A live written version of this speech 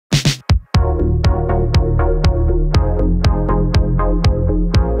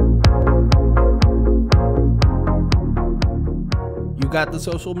got the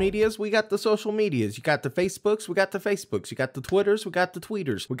social medias, we got the social medias. You got the Facebooks, we got the Facebooks. You got the Twitters, we got the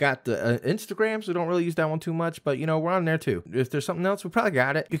Tweeters. We got the Instagrams. We don't really use that one too much, but you know, we're on there too. If there's something else, we probably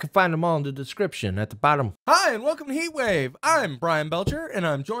got it. You can find them all in the description at the bottom. Hi, and welcome to HEETwave. I'm Bryan Belcher, and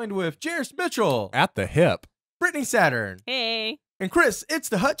I'm joined with Jairus Mitchell. At the hip. Brittany Saturn. Hey. And Chris, it's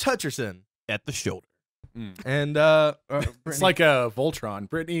the Hutch Hutcherson. At the shoulder. And it's like a Voltron.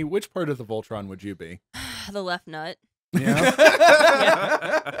 Brittany, which part of the Voltron would you be? The left nut. Yeah.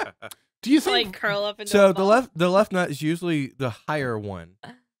 Yeah. Do you think Like curl up into so a the ball? left nut is usually the higher one.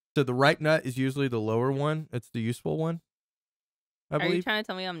 So the right nut is usually the lower one. It's the useful one, I Are believe. you trying to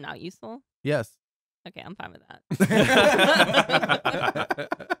tell me I'm not useful? Yes. Okay, I'm fine with that.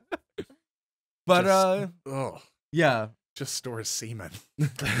 But yeah, just stores semen?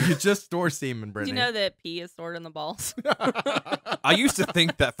 you just store semen, Do Brittany. you know that pee is stored in the balls? I used to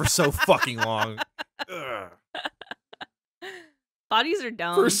think that for so fucking long. Ugh. Bodies are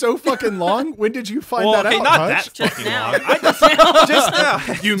dumb. For so fucking long? When did you find Well, that okay, out, not Hutch? that Just fucking now. long. I just, just now.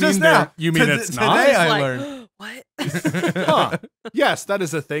 You Just mean now. You mean Today- it's not? today I Like, learned. What? Huh. Yes, that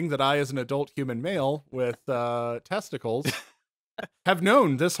is a thing that I, as an adult human male with testicles, have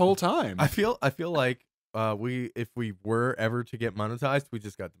known this whole time. I feel like if we were ever to get monetized, we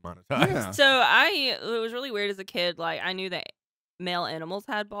just got demonetized. Yeah. So it was really weird as a kid. Like I knew that male animals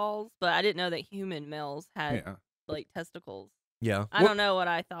had balls, but I didn't know that human males had Yeah. like testicles. Yeah. I don't know what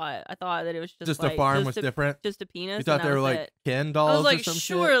I thought. I thought that it was just the like, farm just was a, different. just a penis. You thought and they that were was like it. Ken I dolls was like, or some shit?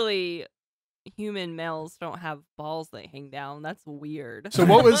 surely human males don't have balls that hang down. That's weird. So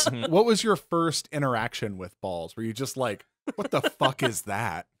what was your first interaction with balls? Were you just like, what the fuck is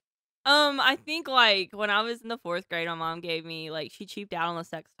that? I think like when I was in the 4th grade, my mom gave me like she cheaped out on the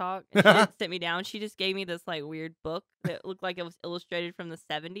sex talk and she didn't sit me down. She just gave me this like weird book that looked like it was illustrated from the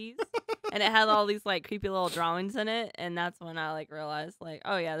 70s, and it had all these like creepy little drawings in it. And that's when I like realized like,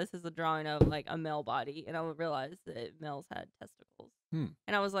 oh yeah, this is a drawing of like a male body, and I would realize that males had testicles. And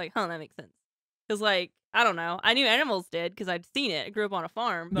I was like, huh, that makes sense. Because like I don't know, I knew animals did because I'd seen it. I grew up on a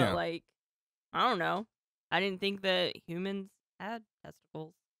farm, but Yeah. like I don't know, I didn't think that humans had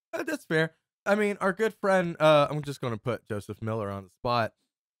testicles. That's fair. I mean, our good friend, I'm just going to put Joseph Miller on the spot.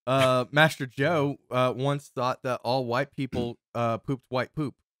 Master Joe once thought that all white people pooped white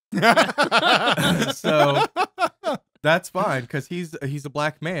poop. So that's fine because he's a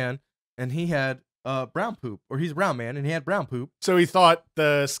black man and he had brown poop, or he's a brown man and he had brown poop. So he thought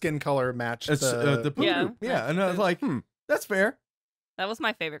the skin color matched The poop. Yeah, Yeah, and I was like, that's fair. That was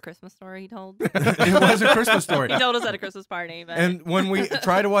my favorite Christmas story he told. It was a Christmas story. He told us at a Christmas party. But... And when we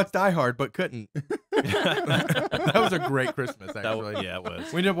tried to watch Die Hard but couldn't. That was a great Christmas, actually. Yeah, it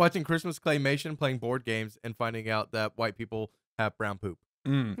was. We ended up watching Christmas claymation, playing board games, and finding out that white people have brown poop.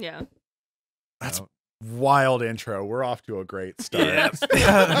 Yeah. That's wild intro. We're off to a great start.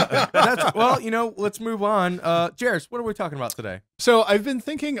 Well, you know, let's move on. Jairus, what are we talking about today? So I've been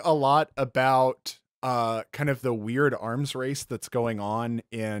thinking a lot about kind of the weird arms race that's going on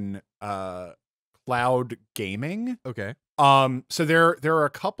in cloud gaming. Okay. So there are a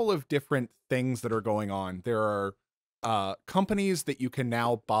couple of different things that are going on. There are companies that you can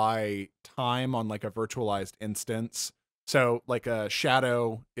now buy time on like a virtualized instance. So like a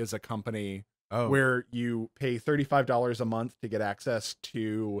Shadow is a company where you pay $35 a month to get access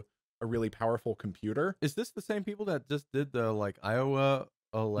to a really powerful computer. Is this the same people that just did the like Iowa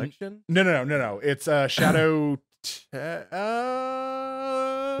election? No. It's Shadow.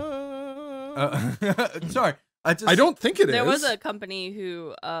 Sorry, I don't think it is. There was a company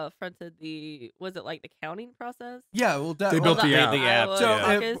who fronted was it like the counting process? Yeah, well, They built the app. Iowa So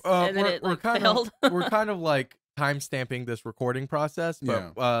caucus, and then it like failed. we're kind of like time stamping this recording process,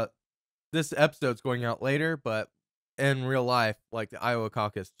 but this episode's going out later. But in real life, like the Iowa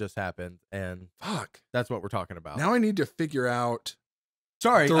caucus just happened, and Fuck. that's what we're talking about. Now I need to figure out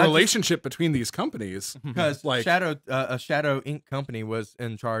Sorry, the relationship between these companies. because like Shadow, a Shadow Inc. company was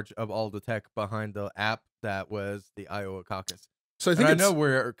in charge of all the tech behind the app that was the Iowa caucus. So I And think I know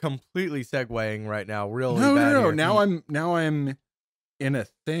we're completely segueing right now. Really bad no. here. Now I'm in a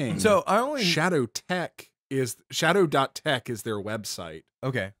thing. So I only Shadow.tech is their website,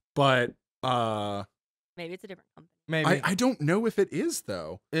 okay. but Maybe it's a different company. Maybe I don't know if it is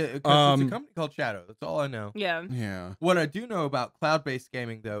though. It's a company called Shadow. That's all I know. Yeah. Yeah. What I do know about cloud-based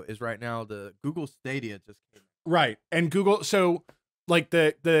gaming, though, is right now the Google Stadia just came out. Right. And Google, so like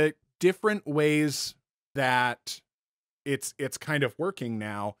the different ways that it's kind of working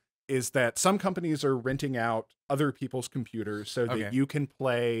now is that some companies are renting out other people's computers so that you can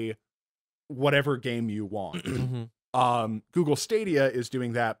play whatever game you want. Google Stadia is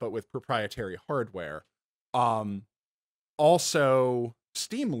doing that, but with proprietary hardware. also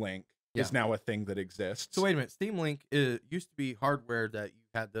Steam Link Yeah. is now a thing that exists. So wait a minute. Steam Link used to be hardware that you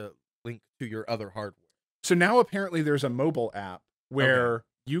had to link to your other hardware. So now apparently there's a mobile app where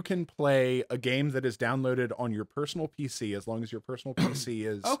you can play a game that is downloaded on your personal PC as long as your personal PC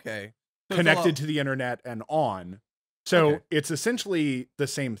is Okay. So connected to the internet and on. So Okay. it's essentially the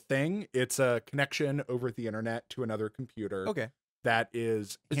same thing. It's a connection over the internet to another computer Okay. that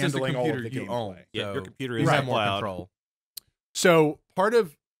is It's just a handling all of computer the you own. gameplay. Yeah, your So computer you is have in more cloud. control. So part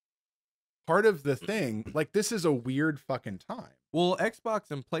of the thing, like, this is a weird fucking time. Well,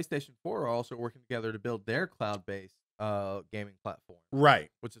 Xbox and PlayStation 4 are also working together to build their cloud-based gaming platform, Right.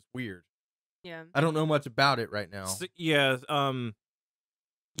 which is weird. Yeah. I don't know much about it right now.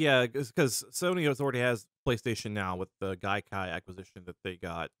 Yeah, because Sony already has PlayStation Now with the Gaikai acquisition that they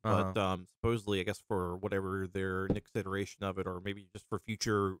got, but supposedly, I guess for whatever their next iteration of it, or maybe just for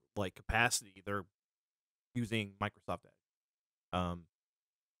future like capacity, they're using Microsoft Edge.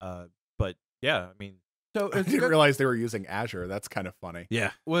 But yeah, I mean, So I is didn't realize they were using Azure. That's kind of funny.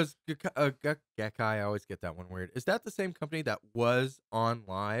 yeah, was Gaikai? I always get that one weird. Is that the same company that was on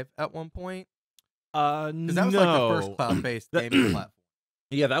Live at one point? Because that was like the first cloud-based gaming platform.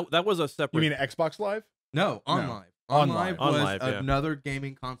 Yeah, that was a separate. You mean Xbox Live? No, on No. Live. On On Live Live. was On Live, yeah. another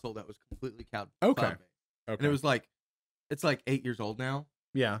gaming console that was completely cloud-based. Okay. And it was like, it's like 8 years old now,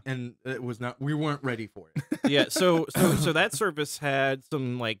 Yeah. and it was not. We weren't ready for it. Yeah, so that service had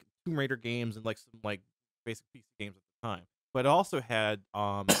some like Tomb Raider games and like some like basic PC games at the time, but it also had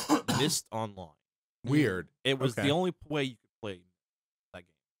Myst Online. Weird. It was Okay. the only way you could play that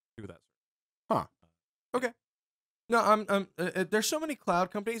game through that service. No, there's so many cloud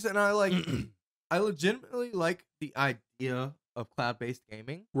companies, and I like, I legitimately like the idea of cloud-based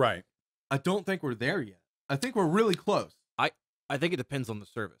gaming. Right. I don't think we're there yet. I think we're really close. I think it depends on the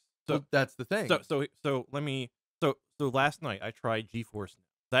service. So that's the thing. So let me so last night I tried GeForce Now.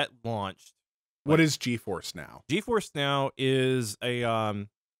 That launched. What is GeForce Now? GeForce Now is a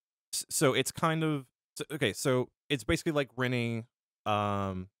so it's kind of okay, so it's basically like renting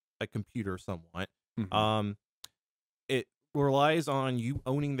a computer somewhat. Mhm. It relies on you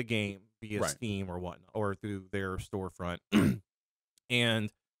owning the game via Right. Steam or whatnot, or through their storefront. And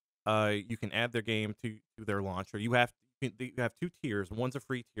you can add their game to their launcher. You have two tiers. One's a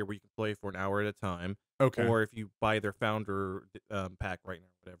free tier where you can play for an hour at a time. Okay. Or if you buy their founder pack right now,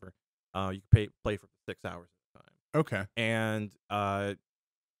 whatever, you can play for 6 hours at a time. Okay. And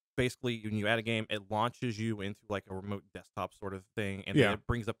basically, when you add a game, it launches you into like a remote desktop sort of thing, and Yeah. then it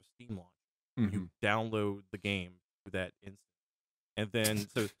brings up a Steam launch. Mhm. You download the game to that instant, and then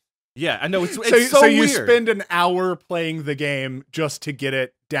so yeah, I know it's So so you weird. spend an hour playing the game just to get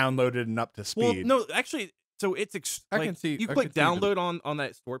it downloaded and up to Well, speed. no, actually, so it's I like, can see- you I click can see the- download on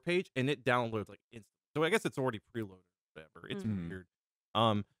that store page, and it downloads like instant. So I guess it's already preloaded, or whatever. It's Mhm.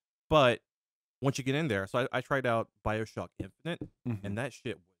 weird. But once you get in there, so I tried out BioShock Infinite, Mhm. and that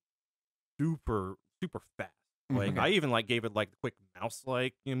shit was super fast. Like Mhm. I even like gave it like the quick mouse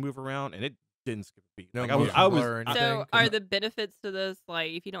like move around, and it didn't skip a beat. No Like motion I was blur or anything. So, are the benefits to this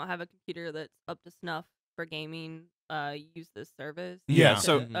like if you don't have a computer that's up to snuff for gaming, use this service? Yeah.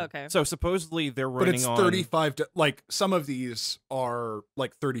 So- okay. so supposedly they're But running it's on 35 like some of these are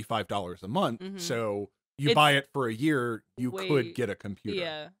like $35 a month. Mhm. So you It's buy it for a year, you way- could get a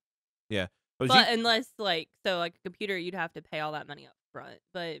computer. Yeah, But but unless like a computer, you'd have to pay all that money up front.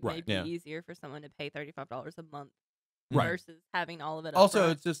 But it may Right. be Yeah. easier for someone to pay $35 a month Right. versus having all of it. Also,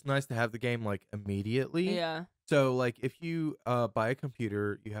 upfront. it's just nice to have the game like immediately. yeah, So like if you buy a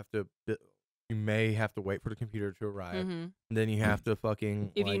computer, you may have to wait for the computer to arrive. hmm And then you have to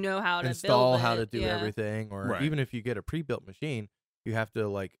fucking if like, you know how to install build how it, to do yeah. everything, or Right. even if you get a pre-built machine, you have to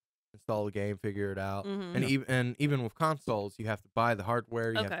like install the game, figure it out. Mhm. And even with consoles, you have to buy the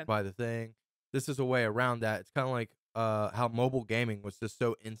hardware, you have Okay. to buy the thing. This is a way around that. It's kind of like how mobile gaming was just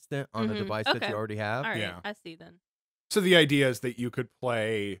so instant on a Mhm. device that Okay. you already have. All right, Yeah. I see then. So the idea is that you could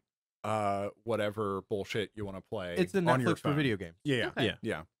play whatever bullshit you want to play It's the on your Netflix for phone. video games. Yeah. Okay. Yeah.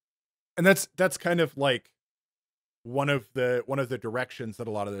 Yeah. And that's kind of like one of the directions that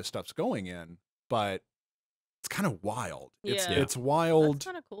a lot of this stuff's going in, but it's kind of wild. It's Yeah. it's wild. That's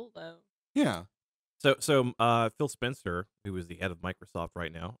kind of cool though. Yeah. So Phil Spencer, who is the head of Microsoft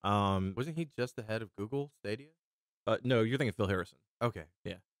right now, Wasn't he just the head of Google Stadia? no, you're thinking Phil Harrison. Okay.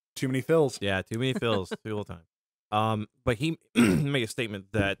 Too many fills. Yeah, too many Phils, too little time. But he made a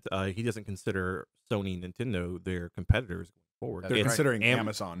statement that he doesn't consider Sony and Nintendo their competitors going forward. That's They're right. considering Am-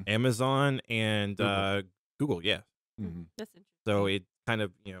 Amazon. Amazon and Google. Google, yeah. Mhm. That's interesting. So it kind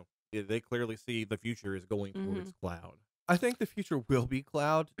of, they clearly see the future is going towards cloud. I think the future will be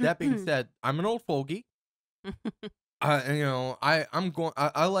cloud. That being said, I'm an old fogey.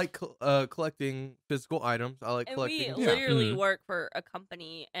 I like collecting physical items. I like And collecting. we literally Mhm. work for a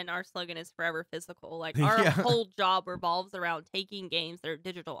company, and our slogan is "Forever Physical." Like our Yeah. whole job revolves around taking games that are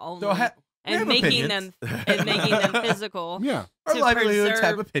digital only So we and have making opinions. them physical. Yeah. Our to livelihoods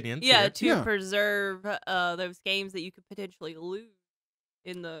have preserve- opinions. Yeah, here. to Yeah. preserve those games that you could potentially lose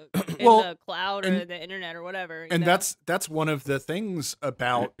in the Well, the cloud or and- the internet or whatever. And you know? that's one of the things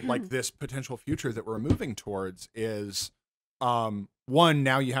about like this potential future that we're moving towards is one,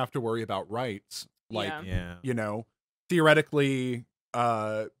 now you have to worry about rights. Like, Yeah. Yeah. you know, theoretically,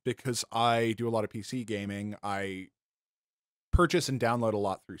 because I do a lot of PC gaming, I purchase and download a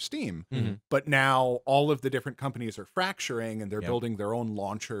lot through Steam. Mhm. But now all of the different companies are fracturing and they're Yep. building their own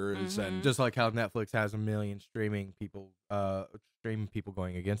launchers and Just like how Netflix has a million streaming people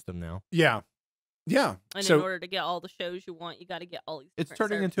going against them now. yeah. And So in order to get all the shows you want, you got to get all these. It's different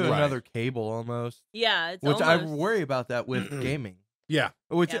turning into services. Right. another cable almost. Yeah, it's Which I almost- worry about that with gaming. yeah.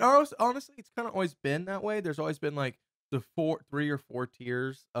 Which Yeah. honestly, it's kind of always been that way. There's always been like the 3 or 4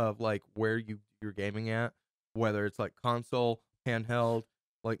 tiers of like where you're gaming at, whether it's like console, handheld,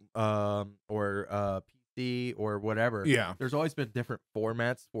 like or PC or whatever. Yeah. There's always been different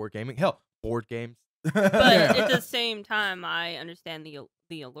formats for gaming. Hell, board games. But Yeah. at the same time, I understand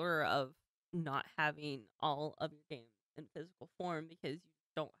the allure of not having all of your games in physical form because you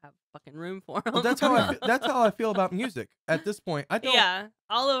don't have fucking room for them. Well, that's how that's how I feel about music at this point. I don't. Yeah,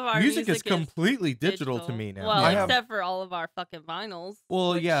 all of our music is completely digital to digital. me now. Well, I have- except for all of our fucking vinyls.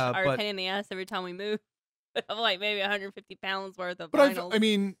 Well, which yeah, are a but- pain in the ass every time we move. I'm like maybe 150 pounds worth of But vinyls. I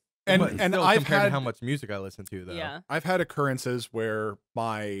mean, but and still, I've compared had to how much music I listen to, though. yeah, I've had occurrences where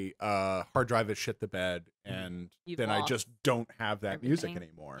my hard drive has shit the bed and You've then I lost just don't have that music everything.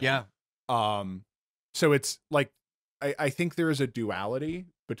 anymore. Yeah. So it's like I think there is a duality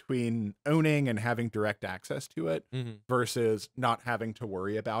between owning and having direct access to it Mhm. versus not having to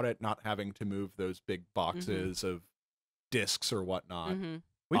worry about it, not having to move those big boxes of discs or whatnot. hmm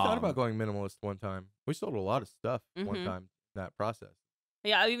We thought Um, about going minimalist one time. We sold a lot of stuff one Mhm. time in that process.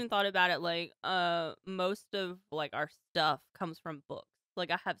 yeah. I even thought about it like most of like our stuff comes from books. Like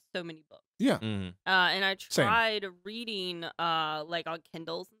I have so many books. Yeah. Mhm. And I Same. tried reading like on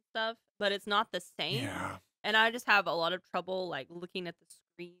Kindles and stuff, but it's not the same. Yeah. And I just have a lot of trouble like looking at the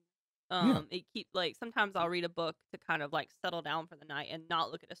screen. It keep like sometimes I'll read a book to kind of like settle down for the night and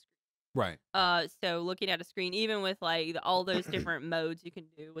not look at a screen. Right. So looking at a screen, even with like all those different modes you can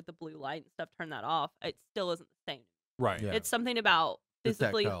do with the blue light and stuff, turn that off. It still isn't the same. Right. Yeah. It's something about The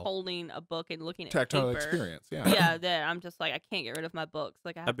physically tactile. holding a book and looking at Tactile paper. experience. Yeah. Yeah, that I'm just like I can't get rid of my books.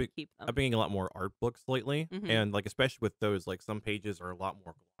 Like I have to keep them. I've been getting a lot more art books lately, Mhm. and like especially with those, like some pages are a lot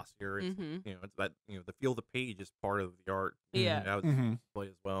more glossier. It's, Mhm. it's that the feel of the page is part of the art. Yeah. How it's Mhm. displayed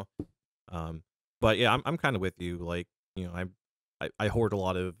as well. But yeah, I'm kind of with you. Like I hoard a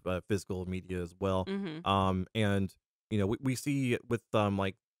lot of physical media as well. Mm-hmm. And we see with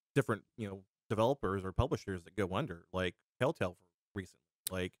like different developers or publishers that go under, like Telltale recently.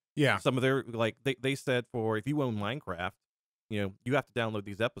 Like Yeah. some of their like they said for if you own Minecraft, you have to download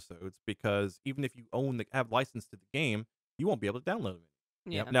these episodes because even if you have license to the game, you won't be able to download them.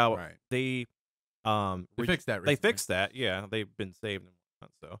 Yeah. Now Right. they They fixed that they recently. fixed that. Yeah, they've been saved and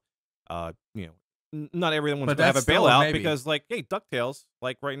whatnot. So not everyone's But gonna have a that's still a bailout maybe. because like hey, DuckTales,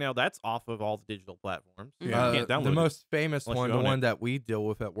 like right now that's off of all the digital platforms. Yeah. You can't download The it. most famous unless one, you the own one it. that we deal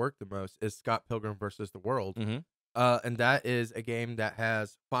with at work the most, is Scott Pilgrim versus the World. Mhm. And that is a game that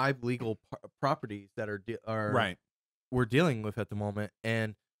has 5 legal properties that are Right. we're dealing with at the moment,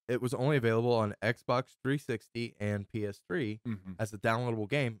 and it was only available on Xbox 360 and PS3 Mhm. as a downloadable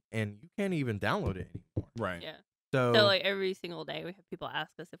game, and you can't even download it anymore. Right. Yeah. So, So like every single day we have people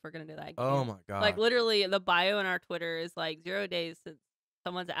ask us if we're gonna do that. Game. oh my god, Like literally, the bio on our Twitter is like 0 days since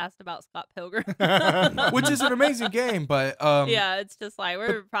someone's asked about Scott Pilgrim. which is an amazing game, but yeah, it's just like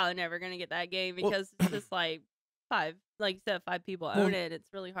we're probably never gonna get that game Well- because it's just like like you said, 5 people Well, own it.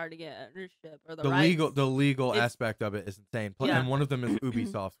 It's really hard to get ownership or the the rights. legal It's- aspect of it is insane. Yeah. And one of them is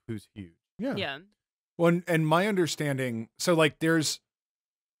Ubisoft, who's huge. Yeah. Yeah. Well, and my understanding, so like there's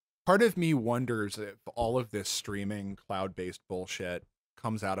part of me wonders if all of this streaming cloud-based bullshit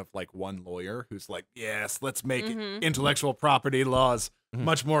comes out of like one lawyer who's like, yes, let's make Mhm. intellectual property laws Mhm.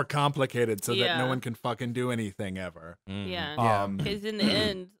 much more complicated so that no Yeah. one can fucking do anything ever. Mhm. Yeah. Yeah. Because in the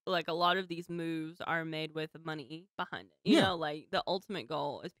end, like a lot of these moves are made with money behind it. You Yeah. know, like the ultimate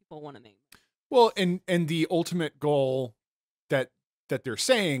goal is people want to make money. Well, and the ultimate goal that they're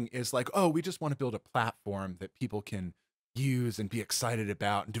saying is like, oh, we just want to build a platform that people can use and be excited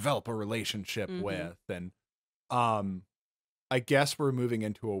about and develop a relationship Mhm. with. And I guess we're moving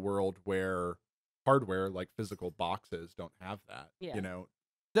into a world where hardware like physical boxes don't have that. Yeah. You know,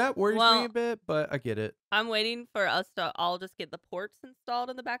 That worries me Well- a bit, but I get it. I'm waiting for us to all just get the ports installed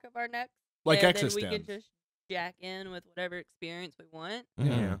in the back of our necks. like and then we Exostems. can just jack in with whatever experience we want.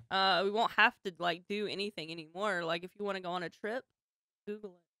 Yeah. We won't have to like do anything anymore. Like if you want to go on a trip,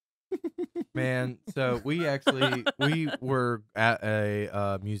 Google it. Man, so we were at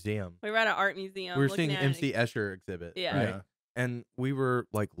a museum. We were at an art museum. We were looking seeing at MC Escher exhibit. Yeah. Right? Yeah. And we were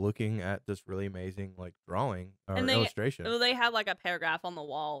like looking at this really amazing like drawing or And illustration. Well, they had like a paragraph on the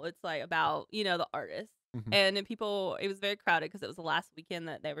wall. It's like about, the artist. Mhm. And then it was very crowded because it was the last weekend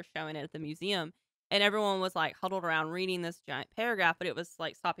that they were showing it at the museum. And everyone was like huddled around reading this giant paragraph, but it was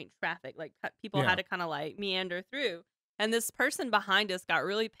like stopping traffic. Like people Yeah. had to kind of like meander through. And this person behind us got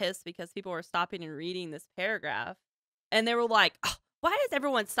really pissed because people were stopping and reading this paragraph. And they were like, oh, why is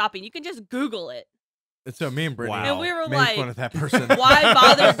everyone stopping? You can just Google it. And so me and Brittany Wow. And we were made like, fun of that person. why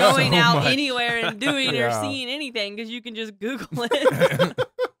bother So going out much. anywhere and doing or Yeah. seeing anything? Because you can just Google it.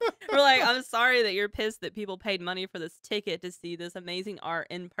 We're like, I'm sorry that you're pissed that people paid money for this ticket to see this amazing art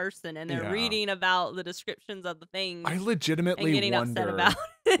in person, and they're Yeah. reading about the descriptions of the things I and legitimately getting upset wonder about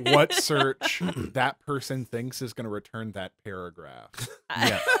it. what search that person thinks is going to return that paragraph.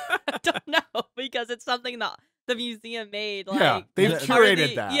 Yeah. I don't know, because it's something that the museum made. Like, Yeah, they've it's part of curated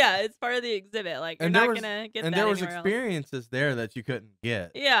the- that. Yeah, it's part of the exhibit. Like, you're And not there was- gonna get and that there was anywhere else. experiences there that you couldn't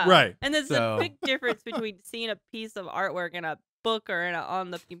get. Yeah, Right. And there's So- a big difference between seeing a piece of artwork in a book or on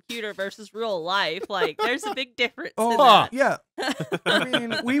the computer versus real life. Like, there's a big difference. in Oh, that. yeah. I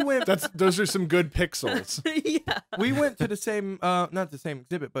mean, we went Those are some good pixels. Yeah. we went to the same not the same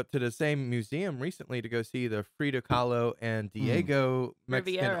exhibit, but to the same museum recently to go see the Frida Kahlo and Diego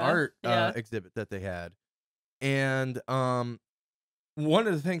Mexican Riviera, art yeah. exhibit that they had. And one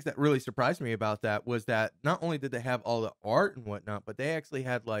of the things that really surprised me about that was that not only did they have all the art and whatnot, but they actually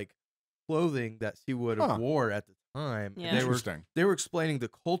had like clothing that she would have Huh. wore at the time. Yeah. Interesting. They were explaining the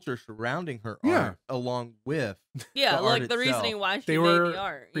culture surrounding her Yeah. art along with Yeah, the like art the itself. reasoning why she They made were the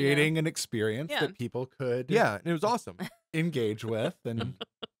art. creating an experience Yeah. that people could yeah, and it was awesome. engage with and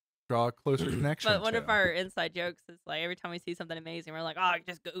draw a closer connection But one to. of our inside jokes is like every time we see something amazing, we're like, oh,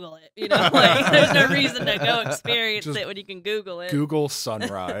 just Google it. Like there's no reason to go experience Just it when you can Google it. Google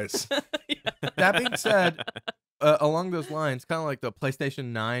sunrise. That being said, along those lines, kind of like the PlayStation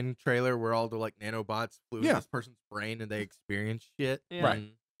 9 trailer where all the like nanobots flew in Yeah. this person's brain and they experienced shit. Yeah.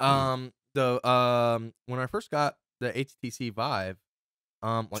 Right. When I first got the HTC Vive,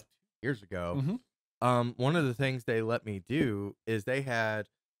 like 2 years ago, Mhm. one of the things they let me do is they had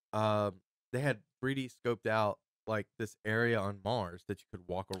 3D scoped out like this area on Mars that you could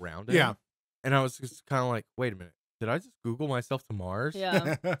walk around in. Yeah. And I was just kind of like, wait a minute, did I just Google myself to Mars?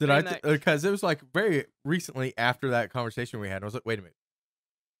 Yeah. Did I? Pretty much. Because it was like very recently after that conversation we had. I was like, wait a minute,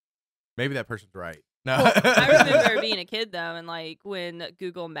 maybe that person's right. No, I remember being a kid though, and like when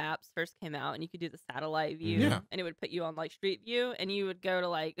Google Maps first came out, and you could do the satellite view, Yeah. and it would put you on like Street View, and you would go to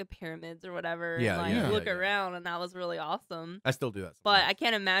like the pyramids or whatever, Yeah, and like yeah, look yeah. around, and that was really awesome. I still do that. But I sometimes.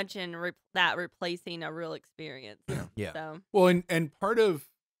 can't imagine that replacing a real experience. Yeah. So Well, and part of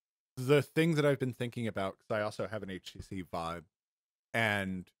the thing that I've been thinking about, because I also have an HTC Vive,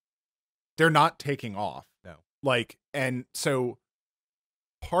 and they're not taking off. No. Like, and so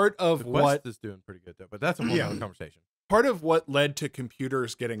part of The Quest what is doing pretty good though, but that's a whole Yeah. other conversation. part of what led to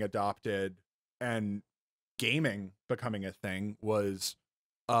computers getting adopted and gaming becoming a thing was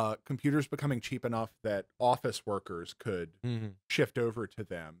computers becoming cheap enough that office workers could Mm-hmm. shift over to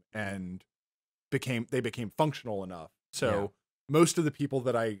them and became functional enough. So Yeah. most of the people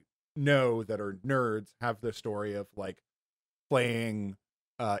that I know that are nerds have the story of like playing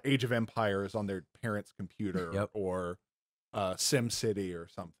Age of Empires on their parents' computer Yep. or Sim City or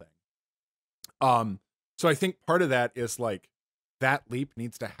something. So I think part of that is like that leap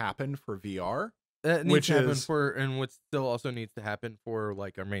needs to happen for VR. That needs Which to happen is- for, and what still also needs to happen for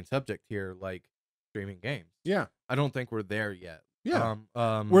like our main subject here, like streaming games. Yeah. I don't think we're there yet. Yeah.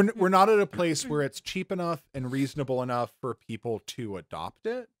 We're We're not at a place where it's cheap enough and reasonable enough for people to adopt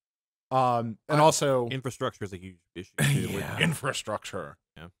it. And also Infrastructure is a huge issue too. with Yeah. infrastructure.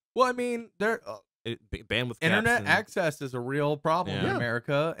 well. I mean, there bandwidth caps internet and- access is a real problem in Yeah.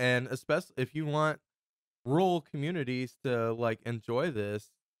 America, and especially if you want rural communities to like enjoy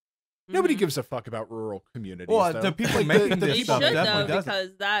this. Nobody Mhm. gives a fuck about rural communities. Well, though. the people Like, making They this should stuff though, definitely doesn't.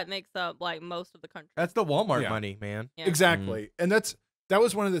 because that makes up like most of the country. That's the Walmart Yeah. money, man. Yeah. Exactly. And that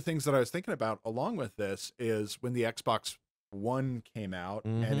was one of the things that I was thinking about along with this is when the Xbox One came out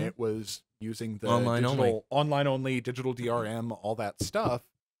and Mhm. it was using the Online online only digital DRM, all that stuff.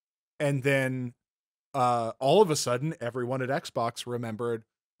 And then all of a sudden everyone at Xbox remembered,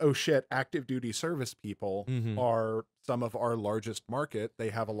 oh shit, active duty service people Mhm. are some of our largest market. They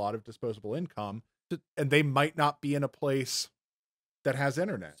have a lot of disposable income, and they might not be in a place that has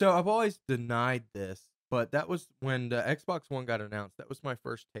internet. So I've always denied this, but that was when the Xbox One got announced. That was my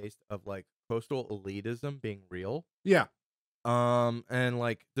first taste of like coastal elitism being real. Yeah. And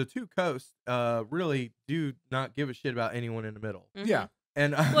like the two coasts really do not give a shit about anyone in the middle. Yeah.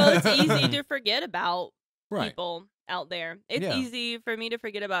 And Well, it's easy to forget about Right. people out there. It's Yeah. easy for me to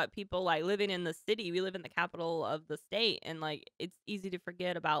forget about people like living in the city. We live in the capital of the state, and like it's easy to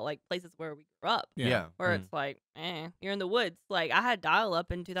forget about like places where we grew up, yeah. where it's like, you're in the woods. Like I had dial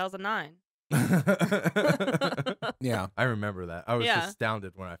up in 2009. Yeah. I remember that. I was Yeah.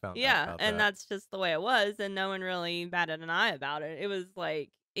 astounded when I found out Yeah, about and that. that's just the way it was, and no one really batted an eye about it. It was like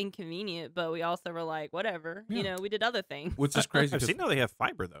inconvenient, but we also were like, whatever. Yeah. You know, we did other things. Which is crazy. I've 'cause seen how they have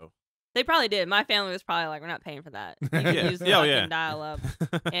fiber though. They probably did. My family was probably like, we're not paying for that. You can Yeah. use the Yeah, fucking yeah. dial up.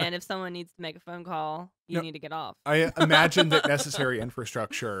 And if someone needs to make a phone call, you No. need to get off. I imagine that necessary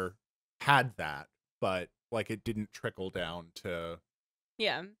infrastructure had that, but like it didn't trickle down to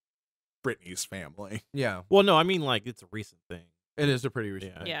Yeah. Brittany's family. yeah, Well, no, I mean like it's a recent thing. it is a pretty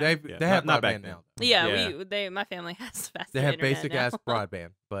recent Yeah. thing. Yeah. They Yeah, have not back broadband then. now. Yeah, my family has fast They have internet basic now. ass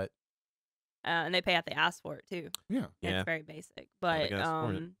broadband, but And they pay what they ask for it too. Yeah. Yeah. It's very basic. they But can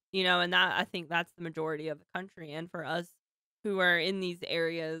afford it. you know, and that I think that's the majority of the country. And for us who are in these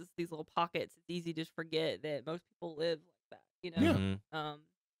areas, these little pockets, it's easy to forget that most people live like that, you know? Yeah. Mhm.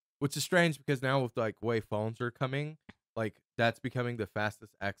 which is strange because now with like way phones are coming, like that's becoming the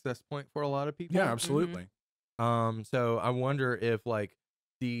fastest access point for a lot of people. Yeah, absolutely. So I wonder if like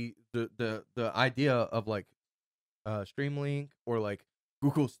the idea of like Streamlink or like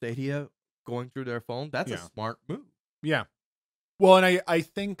Google Stadia going through their phone, that's a Yeah. smart move. Yeah. Well, and I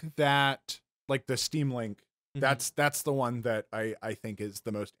think that like the Steam Link, Mm-hmm. that's the one that I think is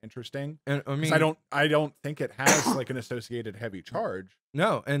the most interesting. And I 'Cause mean, I don't think it has like an associated heavy charge.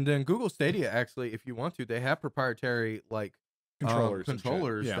 no, and then Google Stadia actually, if you want to, they have proprietary like Controllers and shit.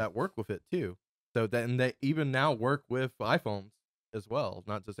 controllers Yeah. that work with it too. So then they even now work with iPhones as well,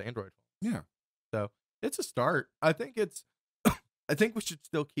 not just Android phones. Yeah. So it's a start. I think it's I think we should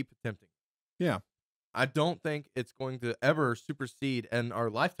still keep attempting. Yeah. I don't think it's going to ever supersede in our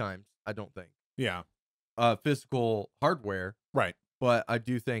lifetimes, I don't think. Yeah. Physical hardware, Right. but I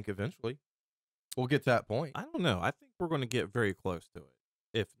do think eventually we'll get to that point. I don't know. I think we're going to get very close to it,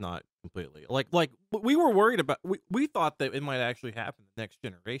 if not completely. Like we were worried about. We thought that it might actually happen the next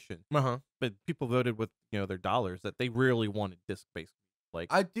generation, Uh-huh. but people voted with their dollars that they really wanted disc-based.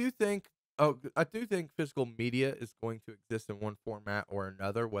 Like I do think physical media is going to exist in one format or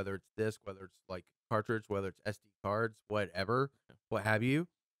another, whether it's disc, whether it's like cartridge, whether it's SD cards, whatever, what have you.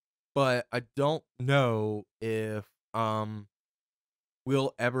 But I don't know if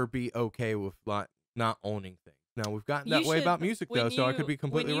we'll ever be okay with not owning things. Now we've gotten that way about music though, so I could be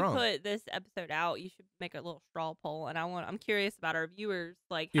completely wrong. When you put this episode out, you should make a little straw poll, and I'm curious about our viewers.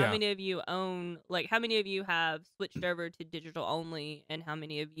 Like, Yeah. how many of you own? Like, how many of you have switched over to digital only, and how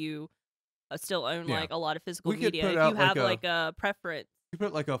many of you still own Yeah. like a lot of physical We could media? put If out you have like like a preference. You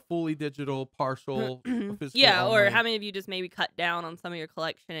put like a fully digital, partial, physical. Yeah, or only. how many of you just maybe cut down on some of your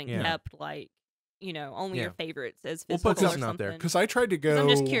collection and Yeah. kept like only Yeah. your favorites as We'll physical put or something out there. Because I tried to 'Cause go I'm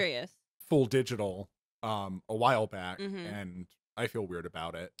just curious. full digital a while back, Mhm. and I feel weird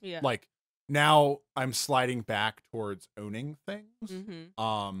about it. Yeah. Like now I'm sliding back towards owning things.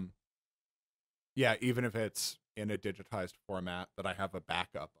 Mm-hmm. Yeah, even if it's in a digitized format that I have a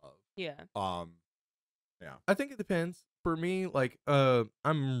backup of. Yeah. I think it depends. For me, like,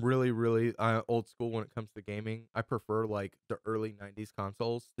 I'm really, really old school when it comes to gaming. I prefer like the early '90s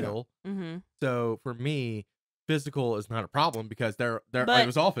consoles still. Mm-hmm. So for me, physical is not a problem because it But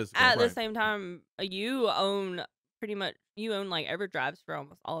was all physical. At the right? same time, you own like EverDrives for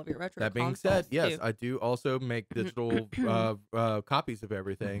almost all of your retro. That being consoles, said, yes, too. I do also make digital copies of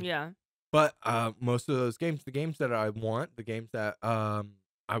everything. Yeah. But most of those games, the games that I want, the games that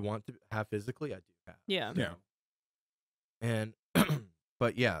I want to have physically, I do have. Yeah. Yeah. And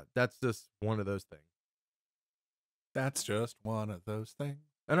but yeah, that's just one of those things. That's just one of those things.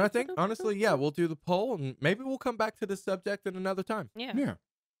 And I think honestly, yeah, we'll do the poll and maybe we'll come back to this subject in another time. Yeah. Yeah.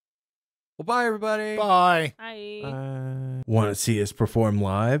 Well, bye everybody. Bye. Hi. Want to see us perform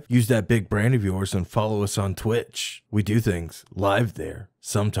live? Use that big brand of yours and follow us on Twitch. We do things live there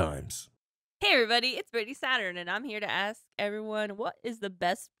sometimes. Hey everybody, it's Brittany Saturn, and I'm here to ask everyone, what is the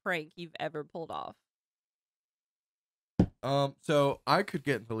best prank you've ever pulled off? So I could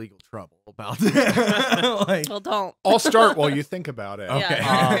get into legal trouble about that. Like, Well, don't. I'll start while you think about it. Okay.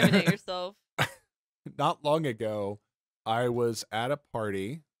 Yeah, don't incriminate yourself. Not long ago, I was at a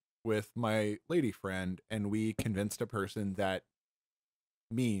party with my lady friend, and we convinced a person that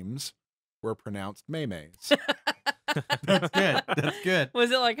memes were pronounced maymays. That's good. That's good.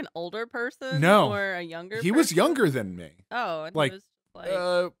 Was it like an older person? No. Or a younger He was person? younger than me. Oh, and Like, he was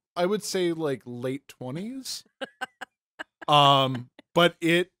like... I would say like late 20s. But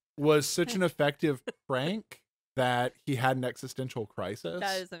it was such an effective prank that he had an existential crisis.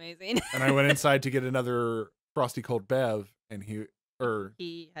 That is amazing. And I went inside to get another frosty cold bev, and he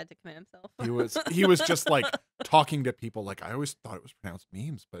had to commit himself. he was just like talking to people like, I always thought it was pronounced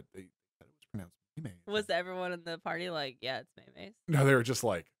memes, but they said it was pronounced meme. Was everyone in the party like, yeah, it's Maymay's? No, they were just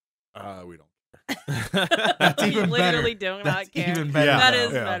like, we don't. That's You even literally better. do That's not care. even better. Yeah. That though.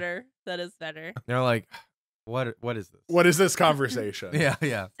 is Yeah. better. That is better. They're like, what is this? What is this conversation? Yeah,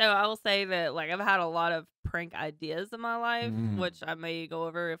 yeah. So I will say that like I've had a lot of prank ideas in my life, Mm. which I may go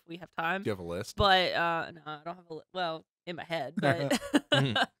over if we have time. Do you have a list? But no, I don't have well, in my head, but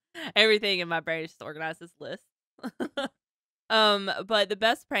Mhm. everything in my brain is just organized as lists. But the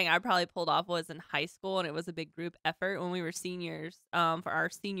best prank I probably pulled off was in high school, and it was a big group effort when we were seniors. For our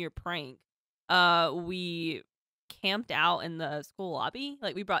senior prank, we camped out in the school lobby.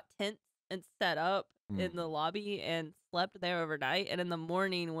 Like we brought tents and set up in the lobby and slept there overnight. And in the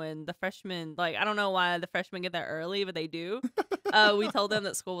morning, when the freshmen, like I don't know why the freshmen get there early, but they do. We told them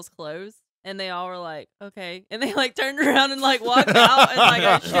that school was closed. And they all were like, okay. And they like turned around and like walked out. And like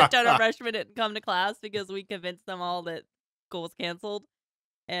a shit ton of freshmen didn't come to class because we convinced them all that school was canceled.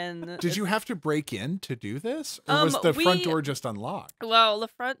 And Did you have to break in to do this? Or was the front door just unlocked? Well, the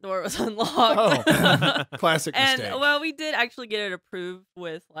front door was unlocked. Oh, classic mistake. And well, we did actually get it approved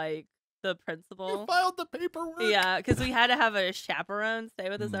with like the principal. You filed the paperwork. Yeah, because we had to have a chaperone stay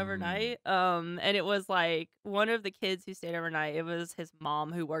with us overnight. And it was like one of the kids who stayed overnight. It was his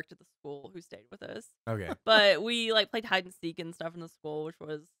mom who worked at the school who stayed with us. Okay. But we like played hide and seek and stuff in the school, which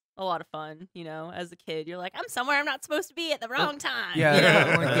was a lot of fun. You know, as a kid, you're like, I'm somewhere I'm not supposed to be at the wrong time.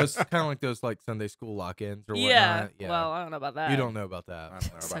 Yeah, kind of like those like Sunday school lock-ins or Yeah. whatnot. Yeah. Well, I don't know about that. You don't know about that. I don't know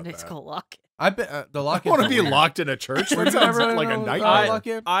about Sunday that. school lock. I bet the I lock-in. want to be locked in a church. That sounds like a nightmare.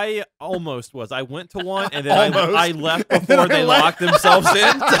 Lock-in? I almost was. I went to one and then Almost. I left And then before I they left. locked themselves in.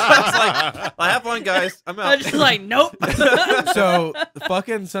 I was like, I have fun, guys. I'm I'm out. just like, nope. So the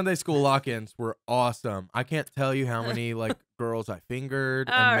fucking Sunday school lock-ins were awesome. I can't tell you how many like girls I fingered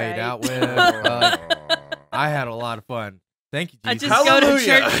and All made right. out with. I had a lot of fun. Thank you, I Jesus. just go to Hallelujah.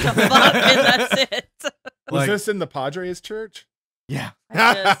 church to fuck and that's it. Was Like- this in the Padres church? Yeah.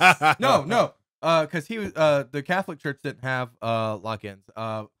 I just- No. Because he was the Catholic Church didn't have lock-ins.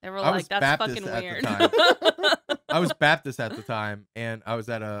 They were I like, was that's Baptist fucking at the weird. time. I was Baptist at the time, and I was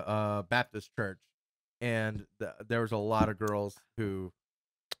at a Baptist church, and there was a lot of girls who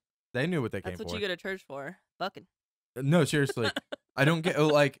they knew what they came That's what for. you go to church for. Fucking. No, seriously, I don't get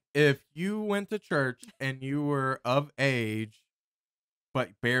like if you went to church and you were of age, but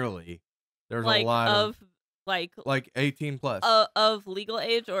barely. There's Like a lot of like 18 plus. of legal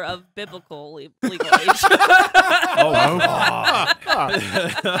age or of biblical legal age. Oh,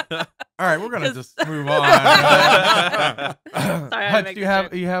 All right, we're gonna 'Cause- just move on. Sorry, I had to Hutch, make do the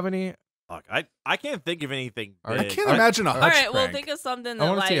joke. you have any? Fuck, I can't think of anything I I big. can't imagine a Hutch All right, well, prank. think of something I that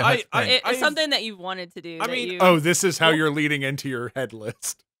want to see a like Hutch prank. it's something that you've wanted to do. I that mean, you... Oh, this is how you're leading into your head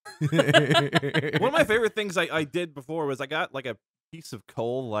list. One of my favorite things I did before was I got like a piece of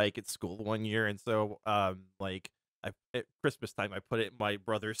coal like at school one year, and so like at Christmas time I put it in my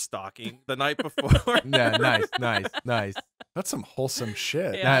brother's stocking the night before. Yeah, nice. That's some wholesome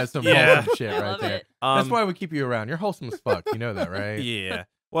shit. Yeah. That is some Yeah. wholesome shit I right love there. it. That's why we keep you around. You're wholesome as fuck. You know that, right? Yeah.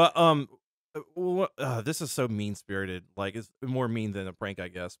 Well, this is so mean spirited. Like it's more mean than a prank, I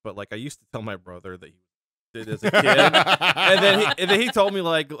guess. But like I used to tell my brother that he did as a kid, and then he told me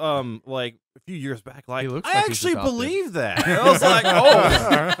like a few years back, like He looks I like he's actually adopted." believe that. And I was like,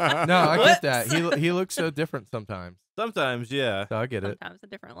 oh, No, I What? get that. He looks so different sometimes. sometimes, yeah. So I get it. Sometimes a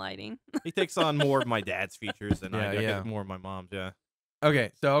different lighting. He takes on more of my dad's features, and I Yeah. get more of my mom's. Yeah.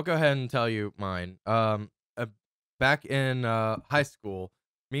 Okay, so I'll go ahead and tell you mine. Back in high school,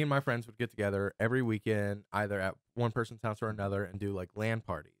 me and my friends would get together every weekend, either at one person's house or another, and do like LAN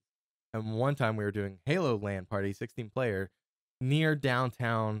parties. And one time we were doing Halo LAN party, 16-player, near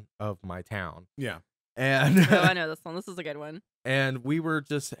downtown of my town. Yeah. And Oh, I know this one. This is a good one. and we were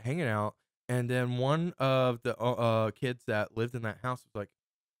just hanging out, and then one of the kids that lived in that house was like,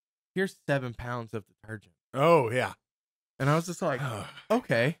 "Here's 7 pounds of detergent," Oh, yeah. and I was just like,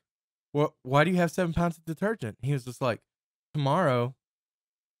 "Okay, well, why do you have 7 pounds of detergent?" He was just like, "Tomorrow,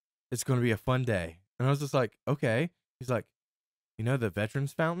 it's going to be a fun day," and I was just like, "Okay." He's like, "You know the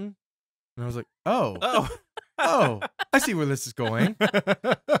Veterans Fountain?" And I was like, "Oh, Oh. oh, I see where this is going.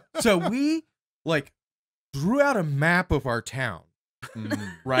 So we like drew out a map of our town,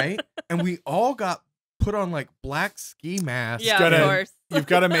 right? And we all got put on like black ski masks. Yeah, of course. You've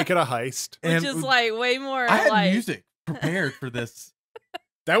got to make it a heist. Which is like way more. I had like... music prepared for this.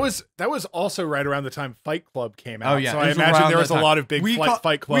 That was also right around the time Fight Club came out. Oh yeah, so I imagine there was a lot of big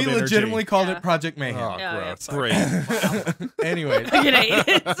Fight Club We legitimately energy. called it Project Mayhem. Oh, Yeah, gross. Great. Anyway,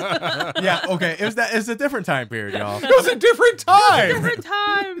 yeah, okay. It's a different time period, y'all. It was a different time. Different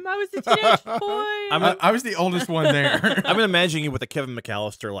time. I was a teenage boy. I was the oldest one there. I'm imagining you with a Kevin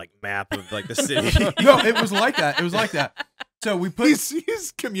McAllister like map of like the city. No, it was like that. It was like that. So we put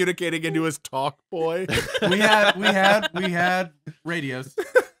He's communicating into his talk boy. we had radios,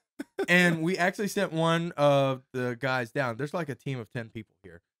 and we actually sent one of the guys down. There's like a team of 10 people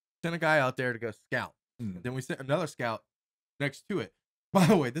here. Sent a guy out there to go scout. And then we sent another scout next to it. By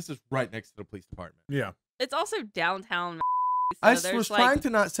the way, this is right next to the police department. Yeah. It's also downtown. So I there's, was like... trying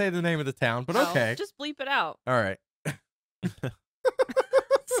to not say the name of the town, but okay. Just bleep it out. All right.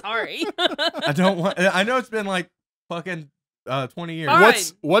 Sorry. I don't want. I know it's been like fucking 20 years. All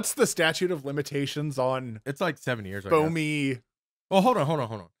right. What's the statute of limitations on It's like 7 years. foamy? Well, hold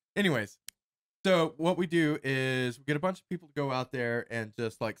on. Anyways, so what we do is we get a bunch of people to go out there and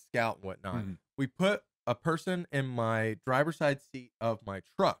just like scout and whatnot. We put a person in my driver's side seat of my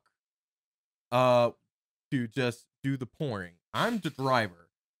truck to just do the pouring. I'm the driver.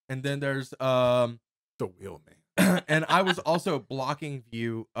 And then there's The wheelman. and I was also blocking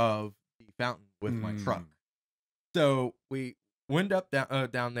view of the fountain with my truck. So we wind up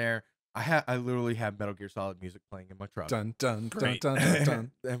down there. I literally have Metal Gear Solid music playing in my truck. Dun dun dun dun dun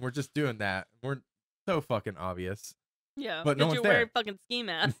dun. And we're just doing that. We're so fucking obvious. Yeah, but no you're one's there. wearing fucking ski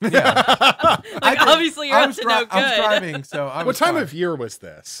mask. Yeah. Like obviously you're up to no good. I was driving, so I was What time fine. of year was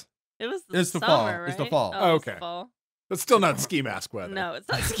this? It was It's the summer, fall. right? It's the fall. Oh, it's Okay. the fall. That's still not ski mask weather. No, it's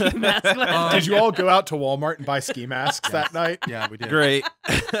not ski mask weather. Did you all go out to Walmart and buy ski masks that night? Yeah, we did. Great.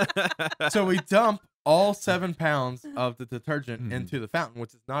 So we dump all 7 pounds of the detergent into the fountain,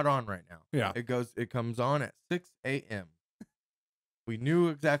 which is not on right now. Yeah. It comes on at 6 a.m. We knew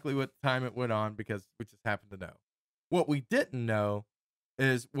exactly what time it went on because we just happened to know. What we didn't know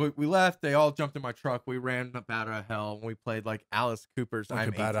is we left. They all jumped in my truck. We ran up out of hell and we played like Alice Cooper's Like I'm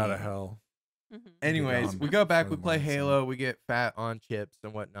a bat 18. out of hell. Anyways, we Gone go back. for We the play months, Halo. We get fat on chips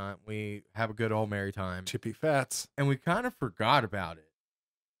and whatnot. We have a good old merry time. Chippy fats. And we kind of forgot about it.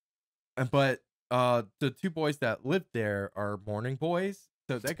 But the two boys that lived there are morning boys,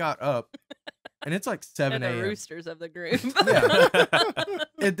 so they got up, and it's like 7 They're a.m. the roosters of the group.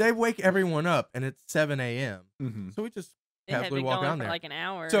 Yeah, they wake everyone up, and it's 7 a.m. So we just It had casually been walk going down for there. like an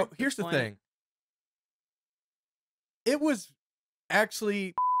hour. So at this here's the point. thing. It was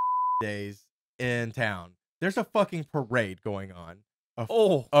actually days in town. There's a fucking parade going on.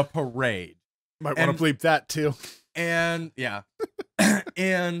 A parade. Might want to bleep that too. And yeah.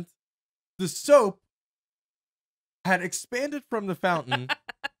 And the soap had expanded from the fountain.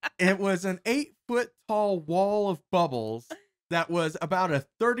 It was an 8-foot tall wall of bubbles that was about a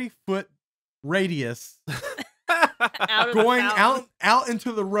 30-foot radius going out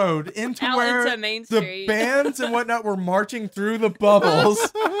into the road into where Main the Street. bands and whatnot were marching through the bubbles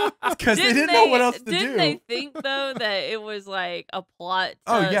because they didn't know what else to do. Didn't they think though that it was like a plot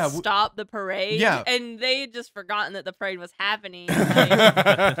to stop the parade? Yeah, and they had just forgotten that the parade was happening. Like,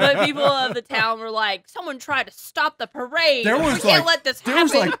 but people of the town were like, "Someone tried to stop the parade. There was we can't let this happen." There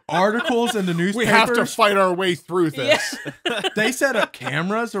was like articles in the newspapers. We have to fight our way through this. Yeah. They set up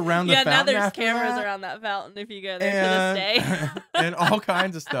cameras around the fountain. Yeah, now there's after cameras that. around that fountain if you go there to this day. And all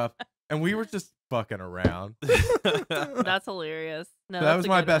kinds of stuff. And we were just fucking around. That's hilarious. No, So that was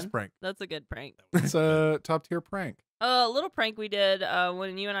my best one. prank. That's a good prank. It's a top tier prank. A little prank we did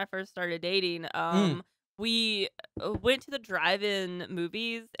when you and I first started dating. We went to the drive-in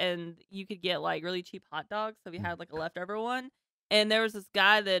movies and you could get like really cheap hot dogs. So we had like a leftover one. And there was this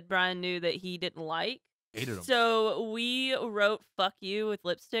guy that Bryan knew that he didn't like. Hated him. So we wrote "fuck you" with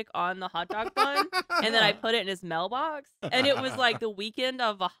lipstick on the hot dog bun, and then I put it in his mailbox. And it was like the weekend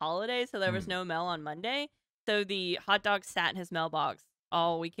of a holiday, so there was no mail on Monday. So the hot dog sat in his mailbox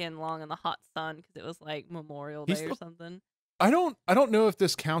all weekend long in the hot sun because it was like Memorial Day or something. I don't know if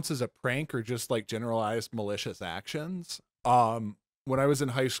this counts as a prank or just like generalized malicious actions. When I was in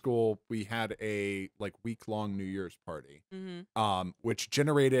high school, we had a like week-long New Year's party, which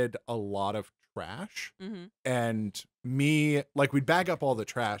generated a lot of trash. And me, like, we'd bag up all the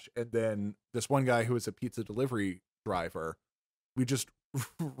trash, and then this one guy who was a pizza delivery driver, we just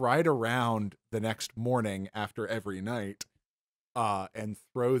ride around the next morning after every night and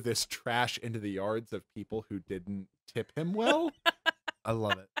throw this trash into the yards of people who didn't tip him well. I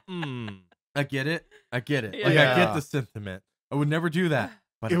love it. I get it. I get it. Yeah. Like, I Yeah. get the sentiment. I would never do that.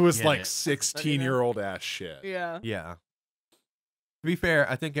 But It I was get like it. 16-year-old ass shit. Yeah. Yeah. To be fair,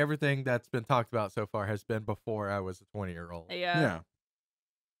 I think everything that's been talked about so far has been before I was a 20-year-old. Yeah.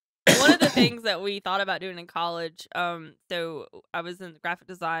 One of the things that we thought about doing in college, so I was in graphic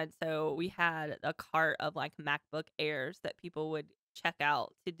design, so we had a cart of like MacBook Airs that people would check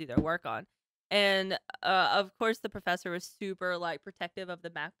out to do their work on. And of course the professor was super like protective of the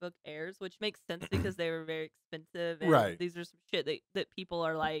MacBook Airs, which makes sense because they were very expensive and Right. these are some shit that people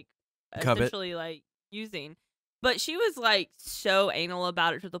are like Covet. essentially like using. But she was like so anal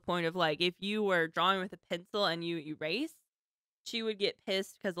about it to the point of like if you were drawing with a pencil and you erase, she would get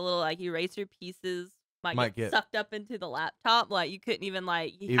pissed because a little like eraser pieces might get sucked up into the laptop. Like you couldn't even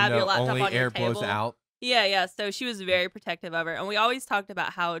like Even have your though laptop only on your air table. blows out. Yeah. So she was very protective of her. And we always talked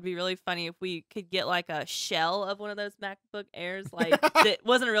about how it'd be really funny if we could get like a shell of one of those MacBook Airs, like that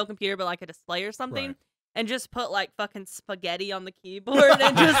wasn't a real computer, but like a display or something. Right. And just put like fucking spaghetti on the keyboard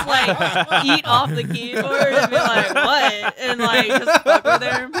and just like eat off the keyboard and be like, what? And like just fuck with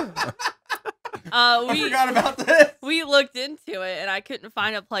her. I forgot about this. We looked into it and I couldn't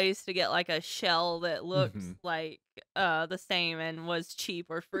find a place to get like a shell that looked like the same and was cheap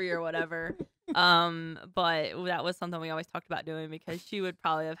or free or whatever. But that was something we always talked about doing because she would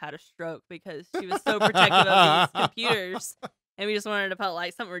probably have had a stroke because she was so protective of these computers. And we just wanted to put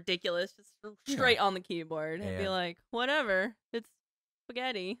like something ridiculous just straight on the keyboard and be like, whatever, it's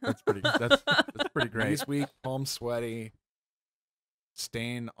spaghetti. That's pretty that's pretty great. Knees weak, palm sweaty,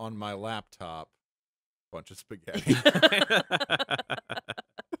 stain on my laptop, bunch of spaghetti.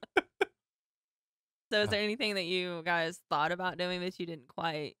 So is there anything that you guys thought about doing that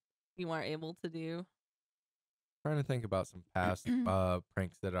you weren't able to do? Trying to think about some past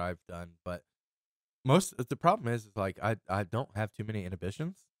pranks that I've done, but the problem is like I don't have too many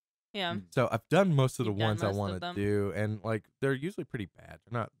inhibitions. Yeah. So I've done most of the You've done ones I most of want to them. do, and like they're usually pretty bad.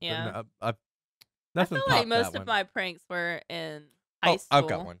 They're not. Yeah. I've I nothing. feel like topped most that of one. my pranks were in high school. I've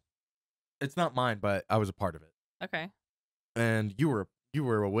got one. It's not mine, but I was a part of it, Okay. and you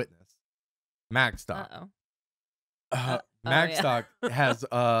were a witness. Magstock. Uh-oh. Magstock has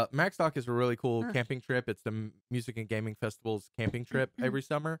Magstock is a really cool camping trip. It's the Music and Gaming Festival's camping trip every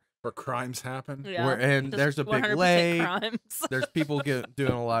summer. Where crimes happen. Yeah. And Just there's a big 100% lake. crimes. There's people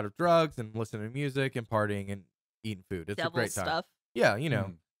doing a lot of drugs and listening to music and partying and eating food. It's Devil a great time. stuff. Yeah, you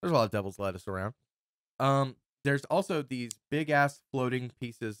know, there's a lot of devil's lettuce around. There's also these big ass floating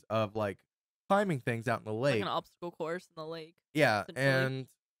pieces of like climbing things out in the Like lake. an obstacle course in the lake. Yeah, essentially. and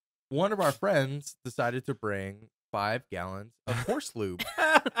one of our friends decided to bring 5 gallons of horse lube.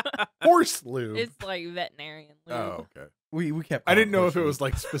 Horse lube. It's like veterinarian lube. Oh, okay. We kept. I didn't know calling if it horse was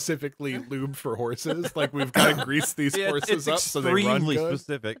like specifically lube for horses. Like we've got to grease these Yeah, horses it's up so they run extremely good.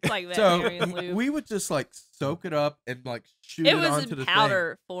 specific. It's like lube. So veterinarian lube. we would just like soak it up and like shoot It it was onto in the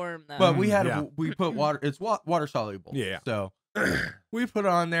powder form though. thing. But we had Yeah. we put water. It's water soluble. Yeah. So we put it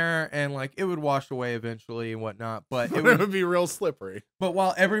on there and like it would wash away eventually and whatnot. But It it would. would be real slippery. But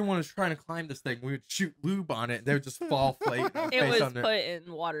while everyone was trying to climb this thing, we would shoot lube on it. And they would just fall flat it face was on there. put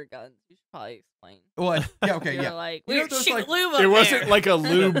in water guns. You should probably explain. Well, yeah, okay, You're yeah. like, You know we those, shoot like- lube up It wasn't there. like a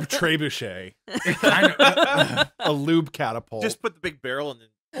lube trebuchet. Kind of. A lube catapult. Just put the big barrel and then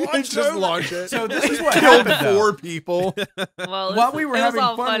just launch it. So this is what Killed happened, though. 4 people. Well, While we were it was having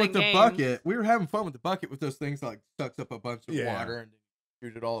all fun with and the games. bucket, we were having fun with the bucket with those things that like sucks up a bunch of Yeah. water and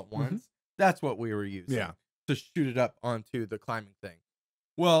shoot it all at once. That's what we were using. Yeah. To shoot it up onto the climbing thing.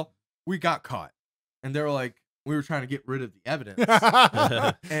 Well, we got caught. And they were like, we were trying to get rid of the evidence.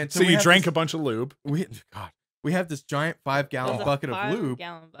 And So we you have drank this- a bunch of lube. we have this giant 5-gallon It was a bucket of 5 lube.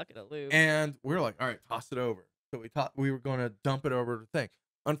 gallon bucket of lube. And we were like, all right, toss it over. So we were going to dump it over the thing.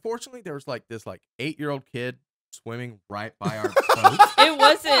 Unfortunately, there was like this like 8-year-old kid swimming right by our boat. It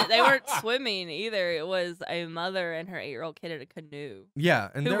wasn't. They weren't swimming either. It was a mother and her 8-year-old kid in a canoe Yeah,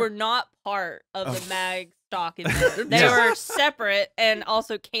 and who they're- were not part of the mag stock event. They Yeah. were separate and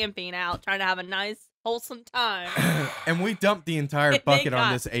also camping out, trying to have a nice, wholesome time. and we dumped the entire They bucket on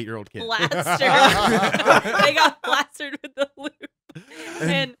got this 8-year-old kid. Plastered. They got plastered with the lube.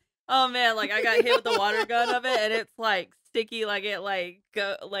 And oh man, like I got hit with the water gun of it, and it's like sticky, like it like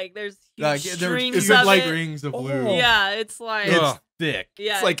there's huge Like, there was strings is it of like it. rings of Oh. lube. Yeah, it's like It's thick.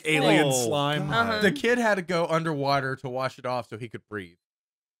 yeah, It's like thick. alien Oh, slime. God. Uh-huh. The kid had to go underwater to wash it off so he could breathe.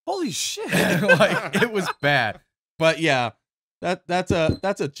 holy shit. Like it was bad. But yeah, That's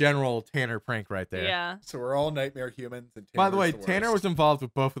a general Tanner prank right there. Yeah. So we're all nightmare humans. And By the way, Tanner's Tanner was involved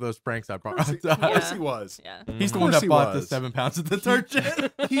with both of those pranks I brought up. Of course Yeah. he was. Yeah. He's the Of one course that he bought the was. 7 pounds of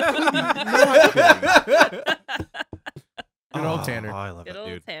detergent. He couldn't not be. Good old Tanner. Oh, I love Good that old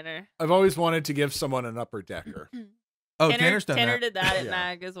dude. Tanner. I've always wanted to give someone an upper decker. Oh, Tanner's done Tanner that. did that at Yeah.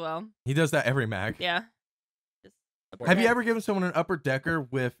 Mag as well. He does that every mag. Yeah. Just a Have you bread. ever given someone an upper decker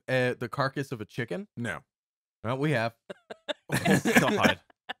with the carcass of a chicken? No. Well, we have. God.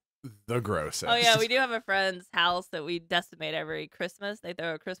 The grossest. Oh yeah, we do have a friend's house that we decimate every Christmas. They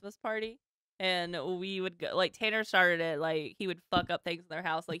throw a Christmas party, and we would go. Like Tanner started it. Like he would fuck up things in their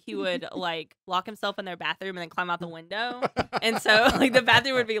house. Like he would like lock himself in their bathroom and then climb out the window. And so like the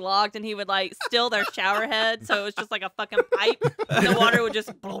bathroom would be locked, and he would like steal their shower head. So it was just like a fucking pipe, and the water would just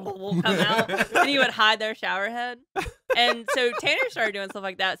come out, and he would hide their shower head. And so Tanner started doing stuff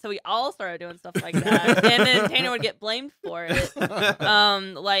like that. So we all started doing stuff like that. And then Tanner would get blamed for it.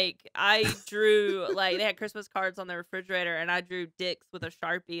 Like I drew, like they had Christmas cards on the refrigerator, and I drew dicks with a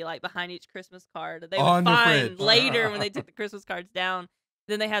Sharpie like behind each Christmas card. They would On the find fridge. later when they took the Christmas cards down.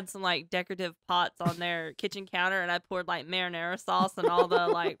 Then they had some like decorative pots on their kitchen counter, and I poured like marinara sauce on all the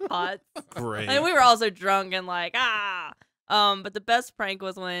like pots. Great. And we were also drunk and like but the best prank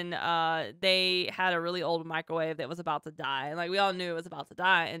was when they had a really old microwave that was about to die. And like we all knew it was about to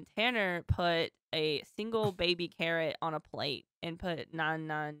die. And Tanner put a single baby carrot on a plate and put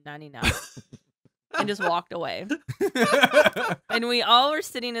 $9.99 and just walked away. And we all were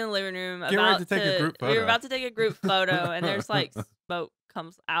sitting in the living room Get ready about to take a group we were photo. about to take a group photo, and there's like smoke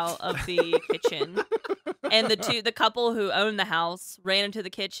comes out of the kitchen. And the couple who owned the house ran into the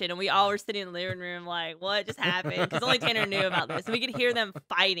kitchen, and we all were sitting in the living room like, what just happened? Because only Tanner knew about this. And we could hear them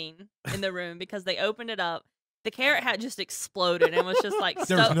fighting in the room because they opened it up. The carrot had just exploded and was just like stuck.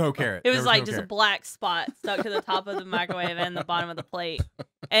 There was no carrot. It was There like no just a carrot. black spot stuck to the top of the microwave and the bottom of the plate.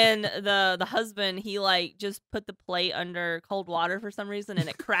 And the husband, he like just put the plate under cold water for some reason, and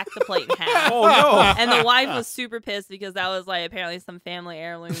it cracked the plate in half. Oh no. And the wife was super pissed because that was like apparently some family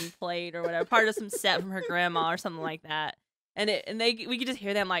heirloom plate or whatever, part of some set from her grandma or something like that. And we could just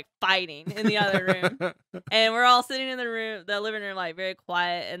hear them like fighting in the other room. And we're all sitting in the living room, like very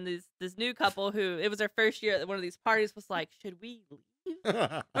quiet. And this new couple who it was their first year at one of these parties was like, should we leave?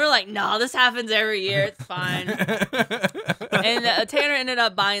 We're like, no, this happens every year. It's fine. And Tanner ended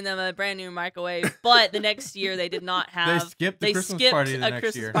up buying them a brand new microwave. But the next year they did not have. They skipped the Christmas skipped party the a next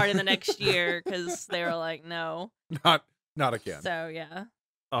Christmas year. party the next year because they were like, no. Not again. So yeah.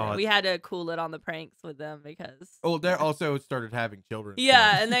 Oh, We had to cool it on the pranks with them because Oh, they also started having children.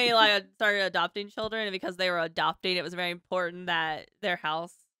 yeah, and they like started adopting children, and because they were adopting, it was very important that their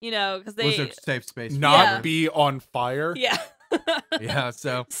house, because was they a safe space. for Not children. be on fire. yeah. Yeah,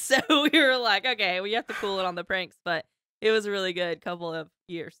 so So we were like, okay, we have to cool it on the pranks, but it was a really good couple of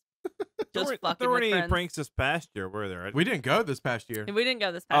years. there Just weren't- fucking there weren't with any friends. pranks this past year, were there? we didn't go this past year. And we didn't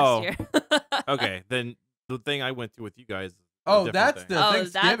go this past Oh. year. Okay, then the thing I went to with you guys. Is a Oh, different that's thing. the Oh,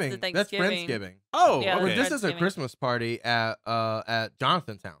 that's the Thanksgiving. That's Thanksgiving. Friendsgiving. Oh, Yeah, okay. This is a Friendsgiving. Christmas party at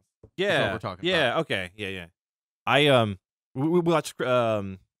Jonathan's house. yeah, what we're talking yeah, okay, yeah. I we watched what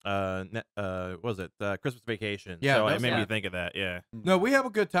was it? Christmas Vacation. Yeah, so it that's- made me yeah. think of that. Yeah. No, we have a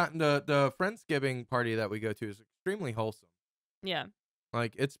good time. The Friendsgiving party that we go to is extremely wholesome. Yeah,